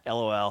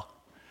 LOL,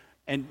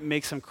 and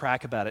make some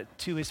crack about it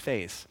to his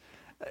face.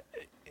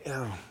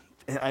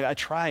 I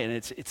try, and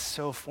it's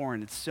so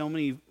foreign. It's so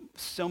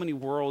many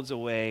worlds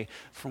away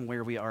from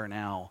where we are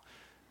now.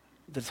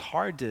 That's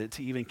hard to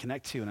even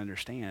connect to and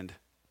understand.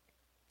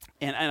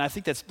 And I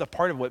think that's the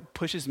part of what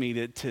pushes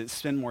me to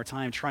spend more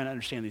time trying to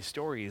understand these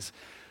stories,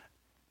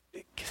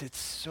 because it's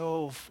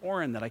so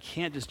foreign that I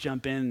can't just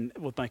jump in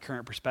with my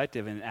current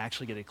perspective and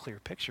actually get a clear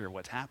picture of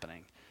what's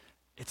happening.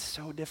 It's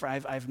so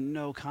different. I have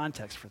no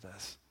context for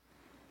this.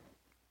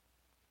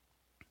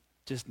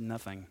 Just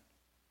nothing.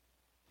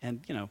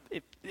 And,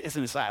 it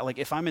isn't aside. Like,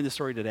 if I'm in the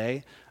story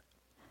today,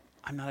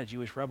 I'm not a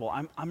Jewish rebel.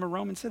 I'm a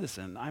Roman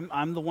citizen.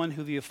 I'm the one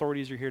who the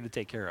authorities are here to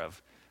take care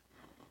of.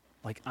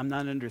 Like, I'm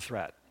not under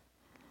threat.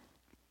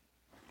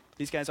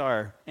 These guys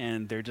are,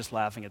 and they're just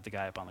laughing at the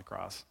guy up on the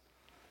cross.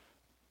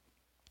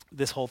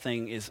 This whole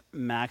thing is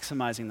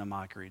maximizing the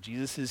mockery.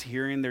 Jesus is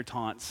hearing their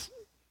taunts,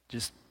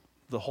 just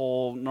the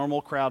whole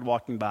normal crowd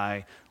walking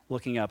by,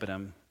 looking up at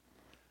him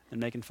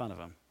and making fun of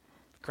him,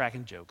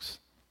 cracking jokes,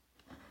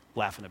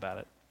 laughing about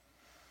it.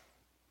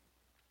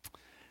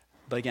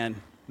 But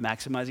again,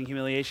 maximizing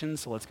humiliation,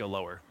 so let's go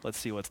lower. Let's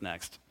see what's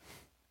next.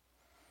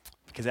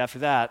 Because after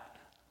that,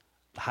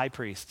 the high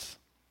priests,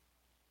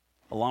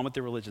 along with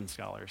the religion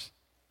scholars,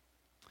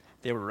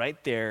 they were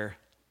right there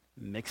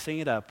mixing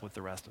it up with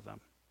the rest of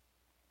them,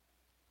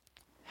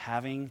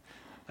 having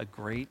a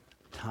great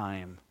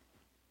time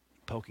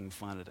poking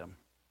fun at him.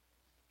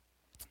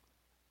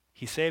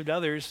 He saved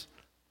others,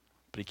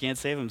 but he can't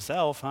save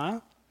himself, huh?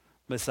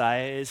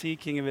 Messiah, is he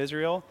King of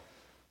Israel?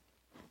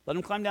 Let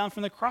him climb down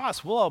from the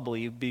cross. We'll all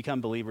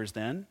become believers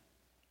then.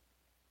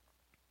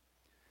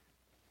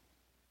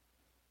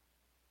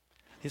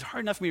 It's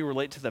hard enough for me to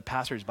relate to the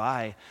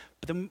passersby,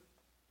 but then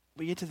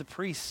we get to the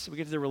priests, we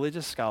get to the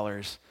religious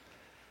scholars.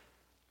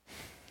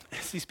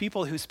 It's these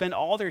people who spend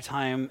all their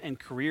time and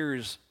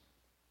careers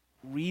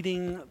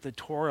reading the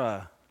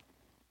Torah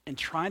and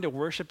trying to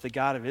worship the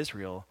God of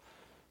Israel.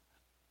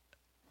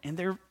 And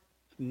they're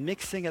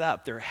mixing it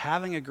up. They're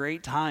having a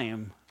great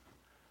time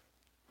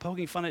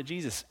poking fun at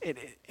Jesus.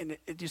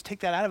 Just take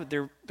that out of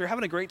it. They're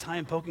having a great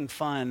time poking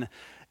fun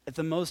at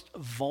the most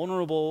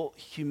vulnerable,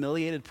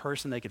 humiliated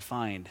person they could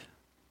find.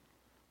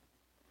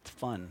 It's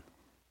fun.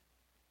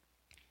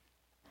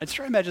 I just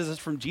try to imagine this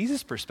from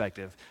Jesus'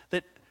 perspective,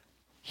 that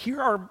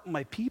here are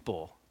my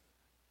people.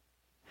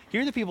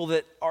 Here are the people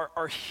that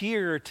are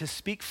here to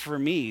speak for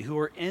me, who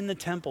are in the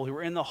temple, who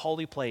are in the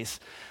holy place.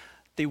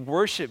 They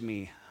worship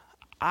me.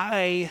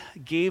 I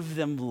gave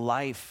them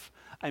life.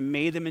 I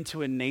made them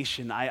into a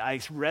nation. I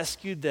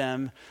rescued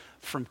them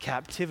from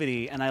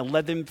captivity, and I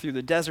led them through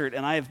the desert,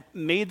 and I've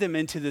made them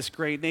into this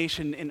great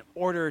nation in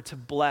order to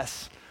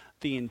bless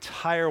the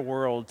entire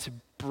world, to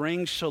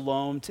bring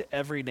shalom to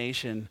every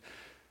nation.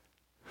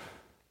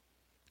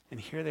 And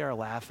here they are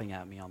laughing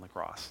at me on the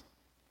cross.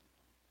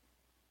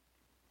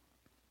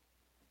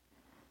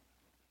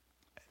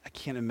 I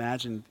can't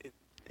imagine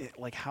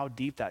like how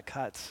deep that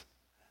cuts.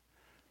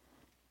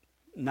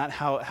 Not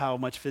how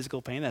much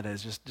physical pain that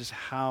is, just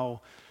how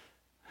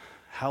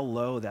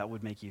low that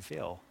would make you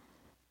feel.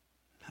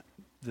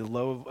 The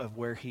low of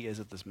where he is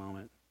at this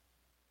moment.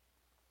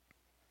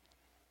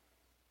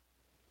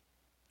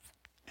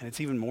 And it's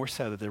even more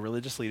so that the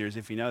religious leaders,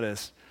 if you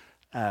notice,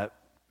 they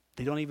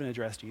don't even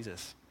address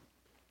Jesus.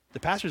 The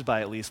passersby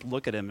at least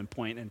look at him and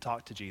point and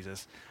talk to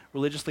Jesus.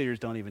 Religious leaders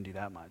don't even do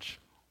that much.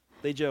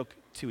 They joke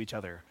to each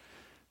other.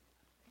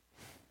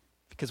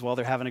 Because while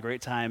they're having a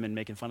great time and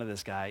making fun of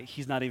this guy,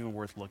 he's not even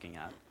worth looking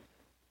at.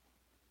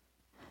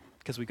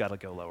 Because we got to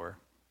go lower.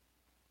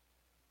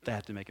 They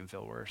have to make him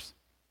feel worse.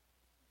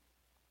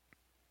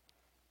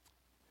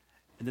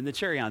 And then the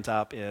cherry on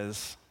top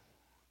is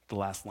the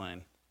last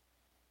line.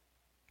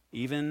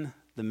 Even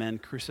the men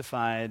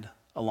crucified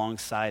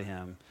alongside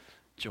him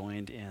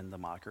joined in the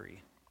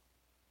mockery.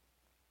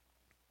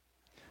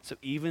 So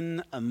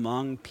even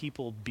among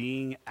people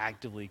being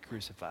actively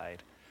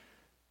crucified,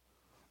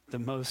 the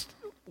most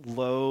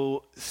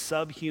low,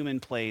 subhuman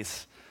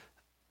place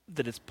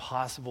that it's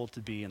possible to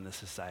be in this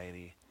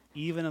society,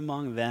 even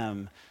among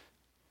them,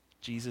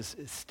 Jesus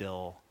is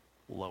still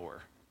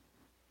lower.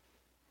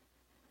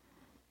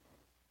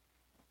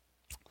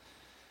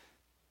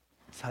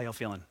 So how y'all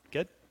feeling?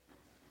 Good?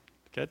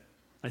 Good?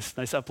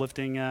 Nice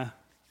uplifting,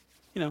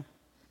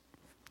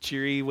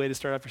 cheery way to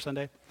start off your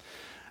Sunday.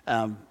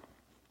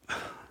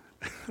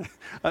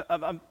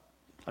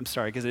 I'm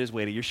sorry, because it is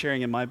weighty. You're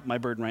sharing in my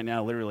burden right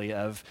now, literally,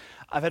 of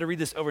I've had to read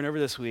this over and over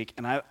this week,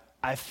 and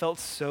I felt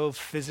so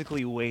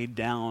physically weighed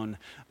down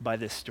by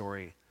this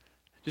story.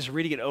 Just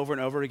reading it over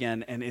and over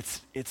again, and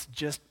it's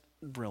just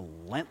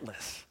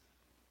relentless.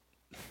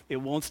 It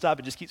won't stop.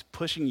 It just keeps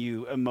pushing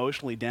you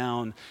emotionally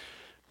down,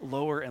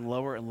 lower and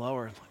lower and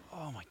lower. Like,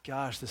 oh my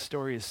gosh, this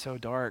story is so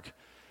dark.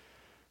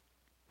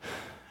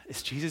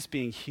 It's Jesus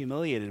being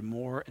humiliated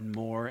more and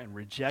more and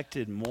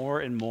rejected more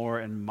and more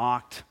and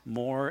mocked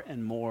more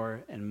and more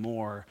and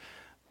more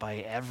by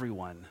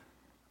everyone,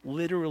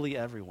 literally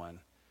everyone.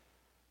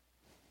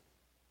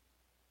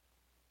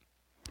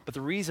 But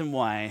the reason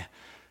why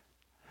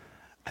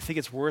I think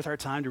it's worth our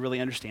time to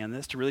really understand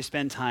this, to really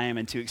spend time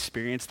and to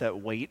experience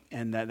that weight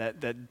and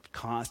that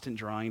constant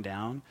drawing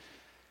down,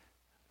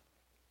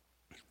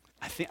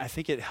 I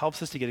think it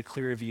helps us to get a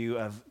clearer view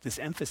of this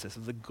emphasis,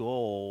 of the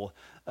goal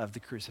of the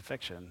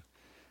crucifixion.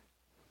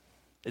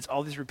 It's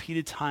all these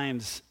repeated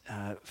times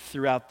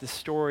throughout the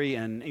story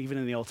and even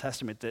in the Old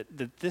Testament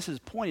that this is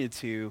pointed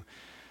to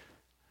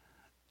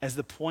as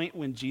the point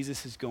when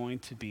Jesus is going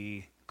to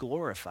be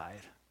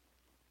glorified.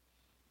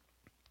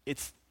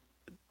 It's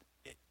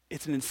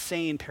an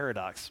insane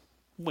paradox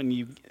when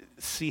you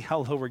see how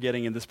low we're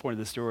getting in this point of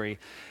the story.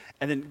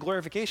 And then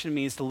glorification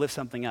means to lift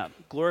something up.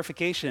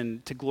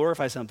 Glorification, to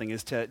glorify something,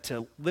 is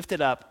to lift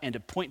it up and to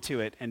point to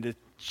it and to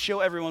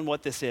show everyone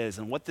what this is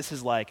and what this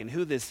is like and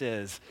who this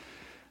is.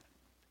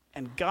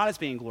 And God is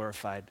being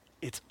glorified.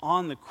 It's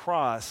on the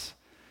cross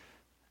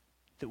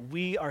that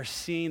we are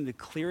seeing the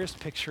clearest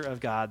picture of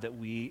God that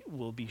we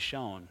will be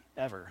shown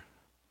ever.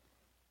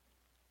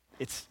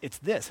 It's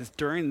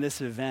during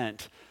this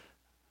event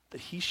that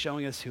he's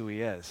showing us who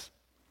he is.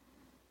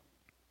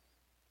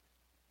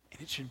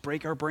 And it should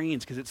break our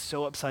brains because it's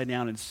so upside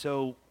down and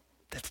so,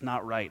 that's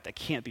not right. That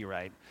can't be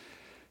right.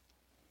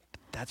 But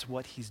that's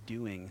what he's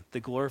doing. The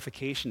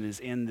glorification is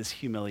in this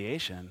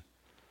humiliation.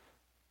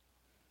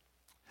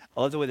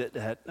 I love the way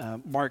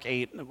that Mark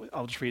 8,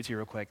 I'll just read it to you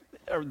real quick,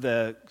 or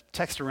the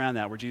text around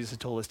that where Jesus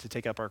had told us to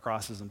take up our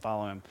crosses and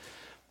follow him.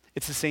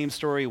 It's the same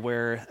story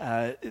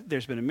where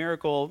there's been a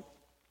miracle.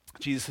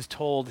 Jesus has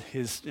told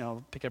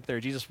pick up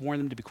there, Jesus warned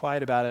them to be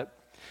quiet about it,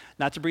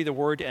 not to breathe a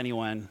word to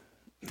anyone.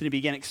 Then he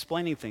began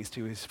explaining things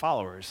to his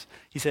followers.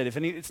 He said,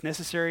 it's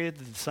necessary that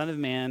the Son of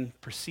Man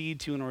proceed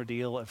to an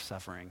ordeal of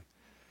suffering,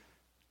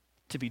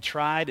 to be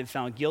tried and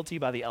found guilty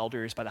by the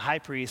elders, by the high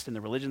priest and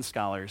the religion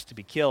scholars, to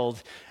be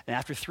killed, and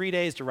after 3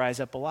 days to rise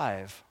up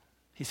alive.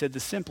 He said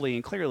this simply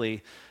and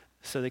clearly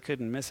so they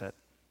couldn't miss it.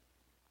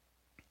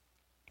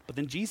 But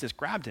then Jesus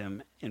grabbed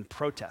him in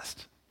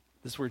protest.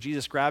 This is where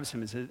Jesus grabs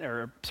him,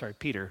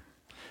 Peter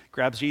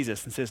grabs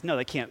Jesus and says, no,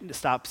 they can't,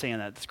 stop saying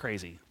that, that's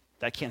crazy.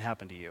 That can't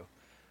happen to you.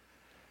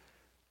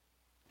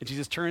 And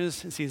Jesus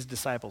turns and sees his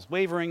disciples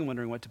wavering,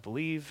 wondering what to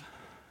believe.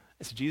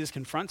 And so Jesus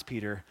confronts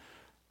Peter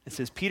and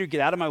says, Peter,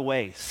 get out of my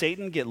way.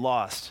 Satan, get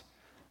lost.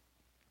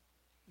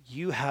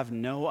 You have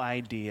no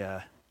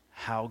idea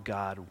how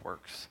God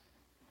works.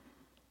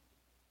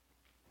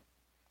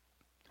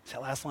 It's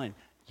that last line.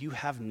 You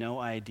have no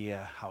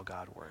idea how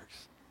God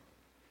works.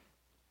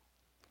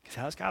 Because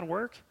how does God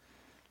work?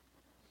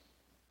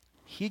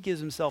 He gives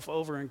himself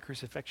over in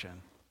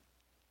crucifixion.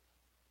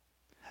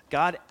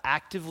 God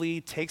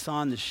actively takes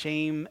on the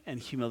shame and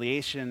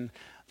humiliation,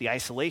 the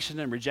isolation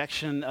and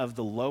rejection of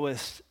the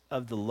lowest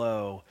of the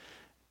low.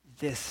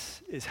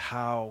 This is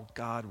how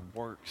God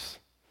works.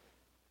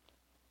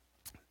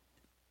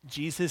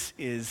 Jesus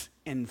is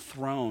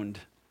enthroned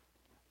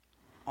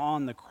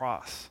on the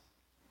cross.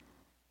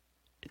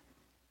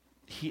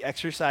 He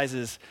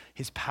exercises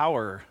his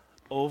power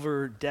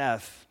over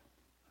death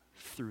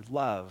through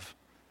love.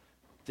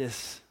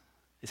 This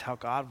is how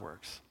God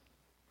works.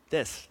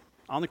 This,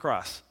 on the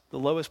cross, the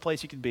lowest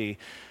place you could be.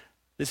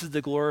 This is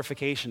the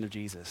glorification of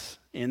Jesus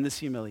in this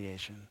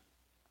humiliation.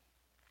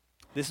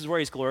 This is where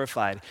he's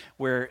glorified,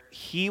 where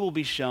he will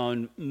be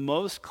shown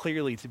most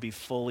clearly to be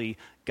fully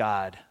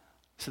God,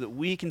 so that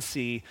we can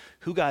see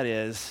who God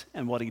is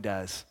and what he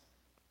does.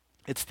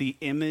 It's the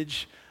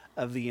image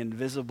of the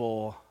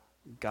invisible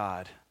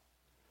God.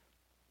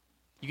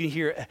 You can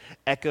hear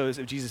echoes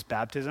of Jesus'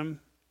 baptism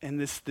in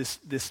this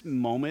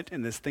moment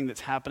and this thing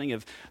that's happening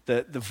of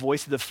the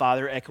voice of the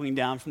Father echoing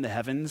down from the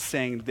heavens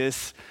saying,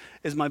 this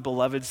is my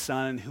beloved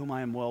Son in whom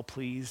I am well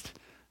pleased.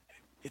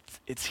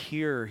 It's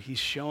here. He's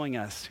showing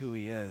us who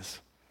he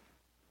is.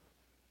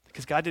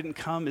 Because God didn't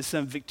come as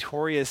some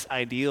victorious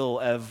ideal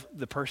of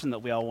the person that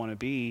we all want to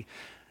be.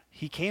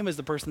 He came as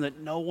the person that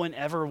no one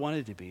ever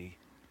wanted to be.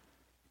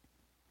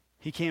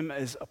 He came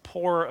as a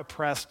poor,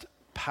 oppressed,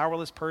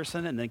 powerless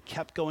person and then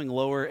kept going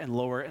lower and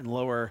lower and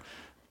lower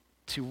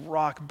to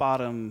rock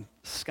bottom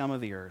scum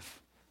of the earth.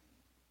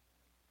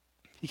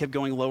 He kept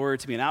going lower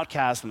to be an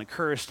outcast and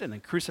accursed and then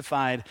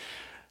crucified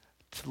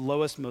to the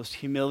lowest, most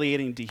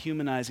humiliating,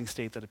 dehumanizing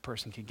state that a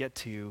person could get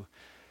to.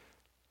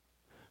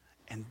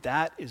 And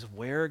that is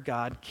where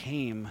God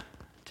came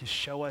to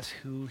show us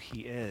who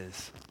he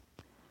is.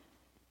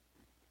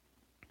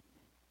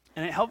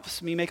 And it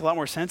helps me make a lot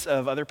more sense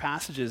of other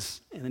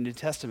passages in the New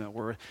Testament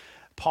where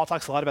Paul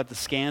talks a lot about the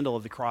scandal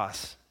of the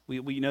cross.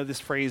 We know this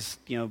phrase,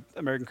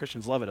 American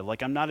Christians love it, of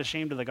like, I'm not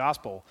ashamed of the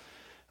gospel.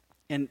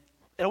 And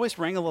it always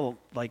rang a little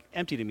like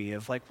empty to me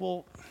of like,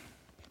 well,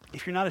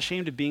 if you're not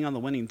ashamed of being on the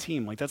winning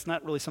team, like that's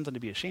not really something to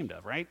be ashamed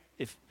of, right?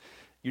 If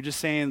you're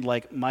just saying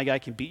like, my guy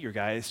can beat your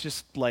guy, it's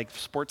just like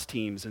sports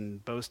teams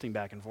and boasting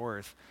back and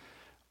forth.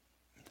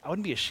 I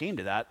wouldn't be ashamed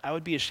of that. I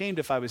would be ashamed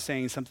if I was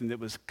saying something that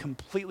was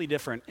completely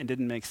different and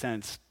didn't make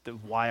sense,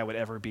 that why I would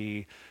ever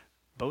be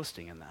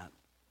boasting in that.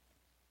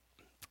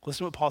 Listen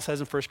to what Paul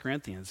says in 1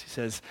 Corinthians. He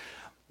says,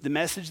 the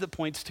message that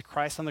points to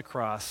Christ on the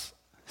cross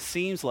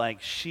seems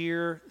like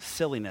sheer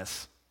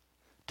silliness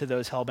to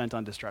those hell-bent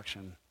on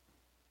destruction.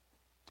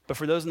 But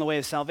for those in the way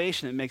of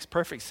salvation, it makes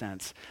perfect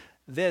sense.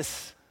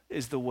 This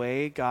is the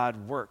way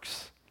God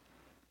works.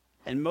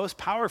 And most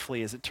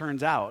powerfully, as it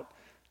turns out,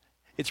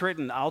 it's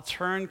written, I'll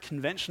turn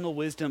conventional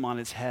wisdom on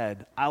its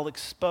head. I'll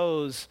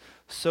expose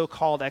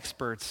so-called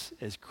experts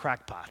as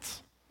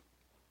crackpots.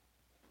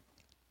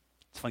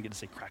 fun to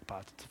say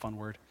crackpots. It's a fun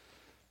word.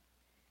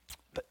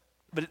 But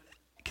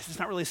because it's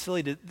not really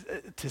silly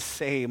to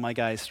say my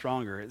guy is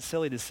stronger. It's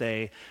silly to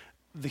say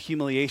the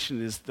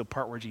humiliation is the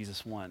part where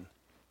Jesus won.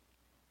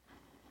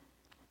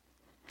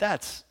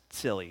 That's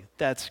silly.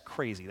 That's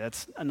crazy.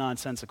 That's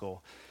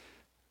nonsensical.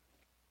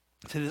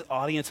 To the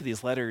audience of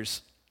these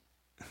letters,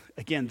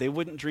 again, they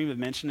wouldn't dream of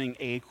mentioning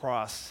a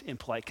cross in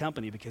polite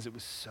company because it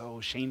was so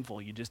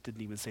shameful. You just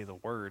didn't even say the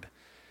word.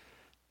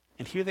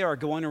 And here they are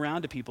going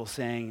around to people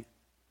saying,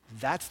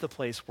 that's the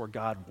place where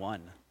God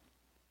won.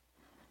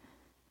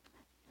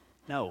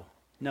 No,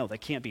 that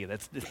can't be.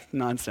 That's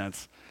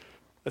nonsense.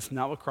 That's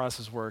not what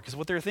crosses were. Because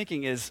what they're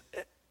thinking is,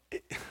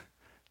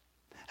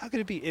 how could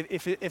it be?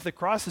 If the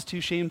cross is too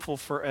shameful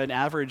for an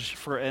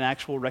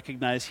actual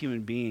recognized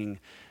human being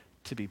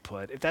to be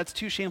put, if that's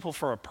too shameful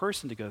for a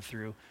person to go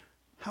through,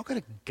 how could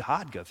a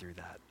God go through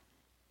that?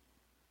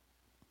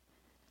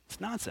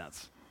 It's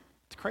nonsense.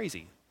 It's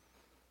crazy.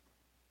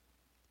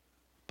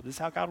 But this is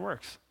how God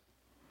works.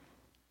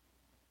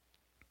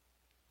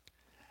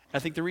 I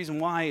think the reason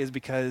why is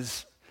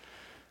because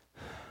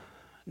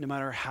no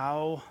matter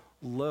how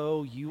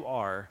low you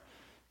are,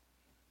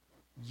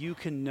 you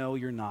can know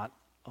you're not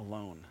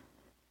alone.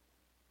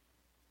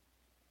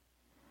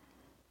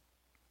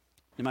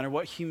 No matter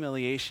what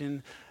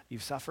humiliation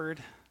you've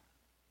suffered,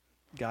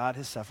 God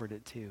has suffered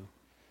it too.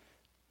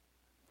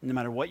 No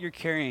matter what you're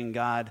carrying,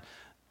 God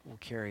will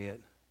carry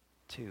it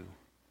too.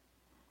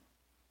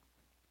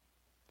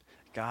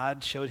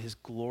 God showed his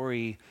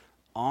glory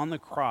on the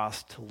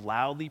cross to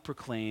loudly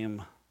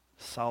proclaim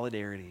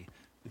solidarity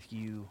with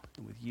you,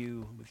 and with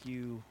you, with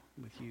you,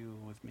 with you,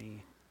 with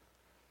me.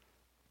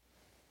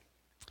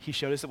 He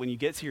showed us that when you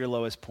get to your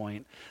lowest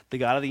point, the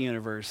God of the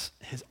universe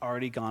has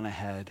already gone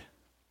ahead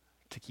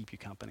to keep you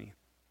company,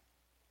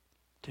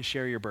 to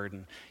share your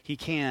burden. He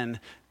can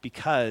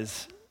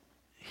because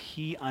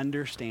he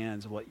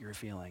understands what you're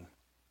feeling.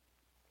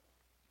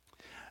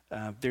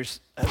 There's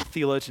a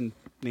theologian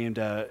named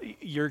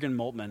Jürgen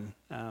Moltmann.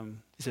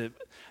 He's a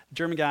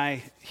German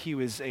guy. He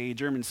was a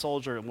German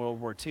soldier in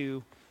World War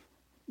II.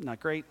 Not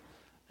great.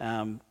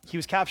 He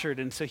was captured,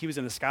 and so he was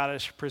in a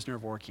Scottish prisoner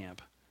of war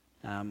camp.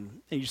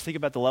 And you just think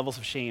about the levels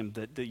of shame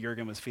that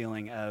Jürgen was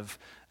feeling of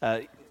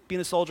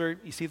being a soldier.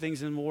 You see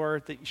things in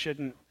war that you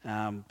shouldn't.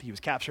 He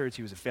was captured. So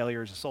he was a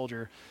failure as a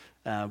soldier.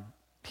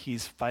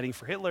 He's fighting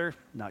for Hitler.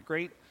 Not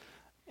great.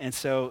 And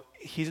so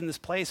he's in this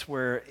place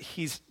where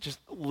he's just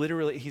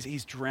literally,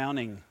 he's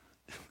drowning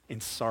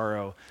in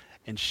sorrow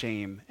and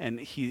shame. And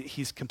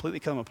he's completely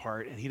come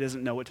apart, and he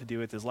doesn't know what to do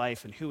with his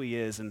life and who he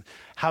is and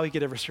how he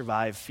could ever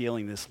survive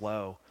feeling this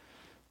low.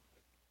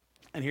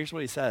 And here's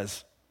what he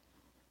says.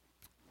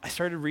 I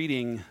started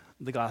reading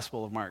the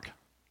Gospel of Mark.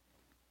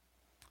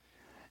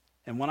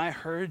 And when I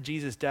heard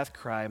Jesus' death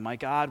cry, "My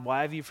God,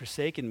 why have you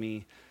forsaken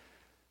me?"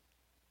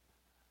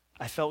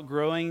 I felt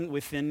growing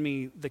within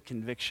me the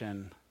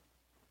conviction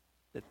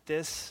that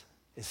this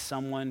is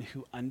someone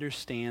who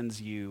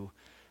understands you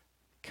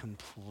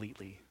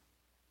completely,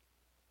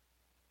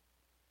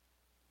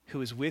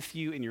 who is with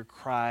you in your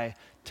cry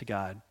to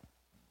God,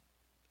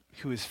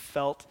 who has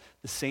felt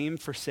the same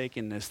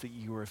forsakenness that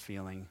you are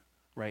feeling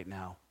right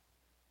now.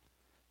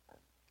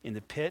 In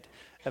the pit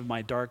of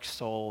my dark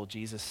soul,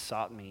 Jesus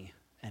sought me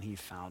and he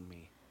found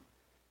me.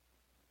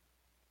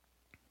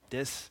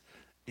 This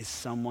is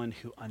someone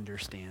who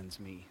understands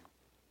me.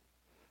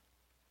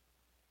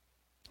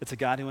 It's a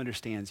God who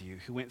understands you,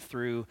 who went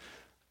through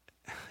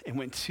and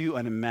went to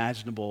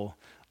unimaginable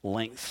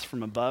lengths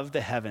from above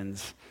the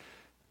heavens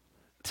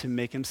to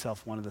make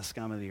himself one of the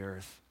scum of the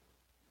earth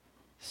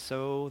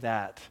so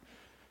that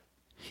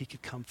he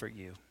could comfort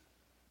you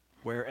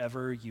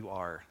wherever you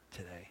are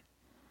today.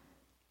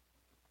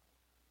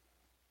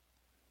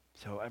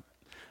 So I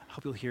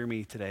hope you'll hear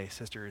me today,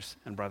 sisters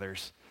and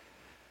brothers,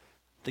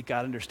 that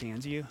God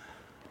understands you.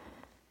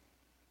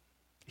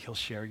 He'll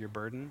share your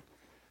burden,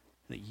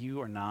 that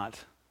you are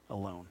not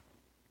alone.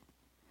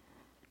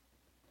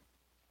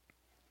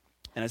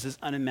 And as this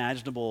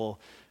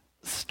unimaginable,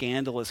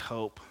 scandalous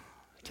hope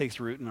takes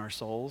root in our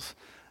souls,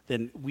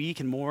 then we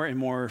can more and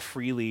more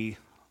freely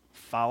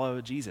follow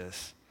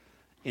Jesus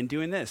in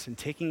doing this, in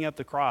taking up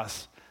the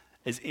cross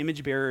as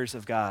image bearers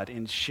of God,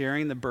 in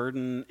sharing the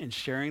burden and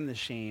sharing the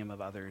shame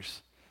of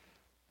others.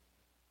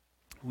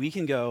 We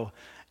can go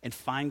and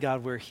find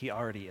God where he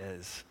already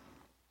is,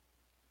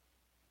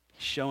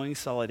 showing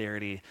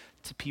solidarity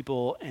to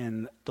people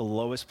in the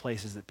lowest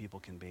places that people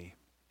can be.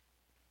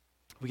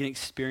 We can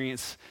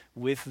experience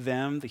with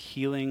them the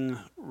healing,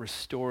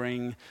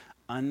 restoring,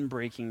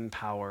 unbreaking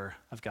power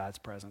of God's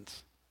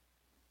presence.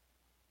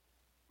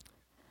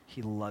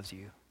 He loves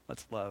you.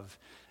 Let's love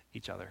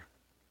each other.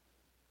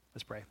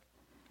 Let's pray.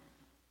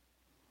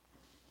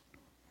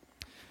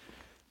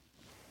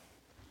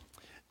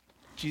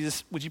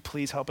 Jesus, would you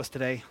please help us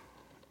today?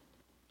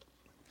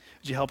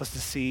 Would you help us to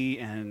see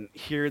and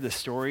hear the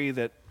story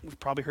that we've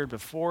probably heard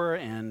before?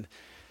 And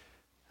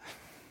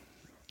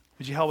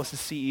would you help us to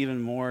see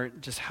even more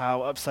just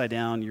how upside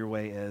down your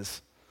way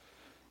is?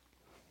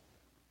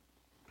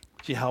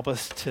 Would you help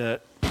us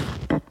to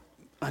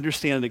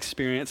understand and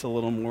experience a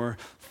little more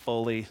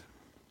fully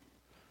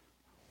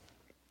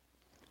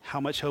how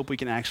much hope we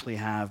can actually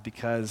have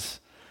because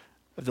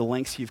of the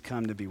lengths you've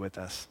come to be with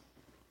us.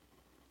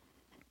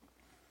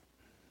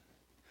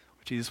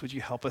 Jesus, would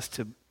you help us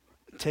to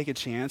take a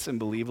chance and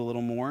believe a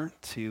little more,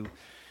 to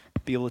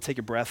be able to take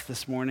a breath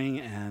this morning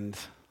and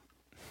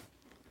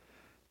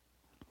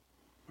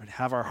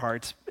have our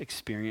hearts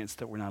experience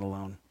that we're not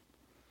alone.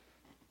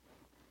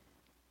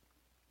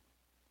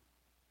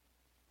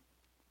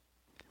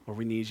 Lord,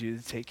 we need you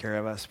to take care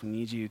of us. We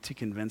need you to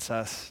convince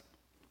us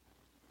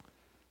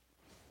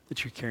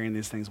that you're carrying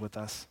these things with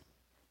us.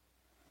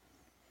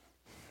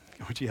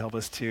 Would you help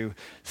us to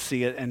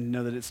see it and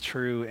know that it's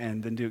true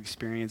and then to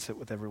experience it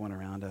with everyone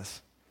around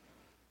us?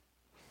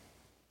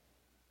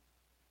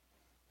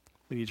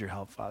 We need your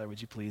help, Father.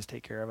 Would you please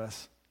take care of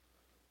us?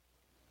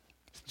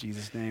 It's in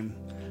Jesus' name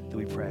that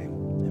we pray.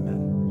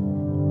 Amen.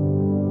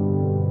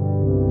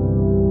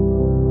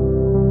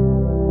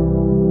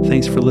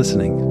 Thanks for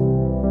listening.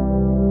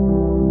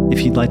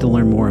 If you'd like to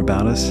learn more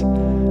about us,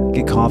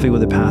 get coffee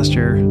with a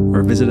pastor,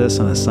 or visit us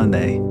on a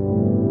Sunday,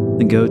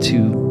 then go to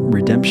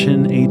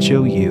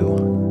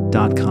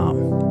redemptionhou.com.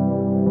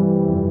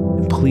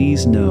 And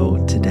please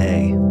know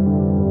today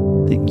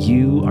that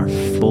you are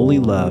fully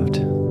loved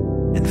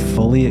and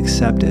fully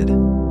accepted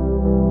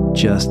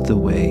just the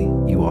way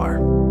you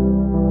are.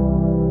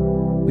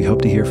 We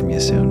hope to hear from you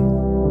soon.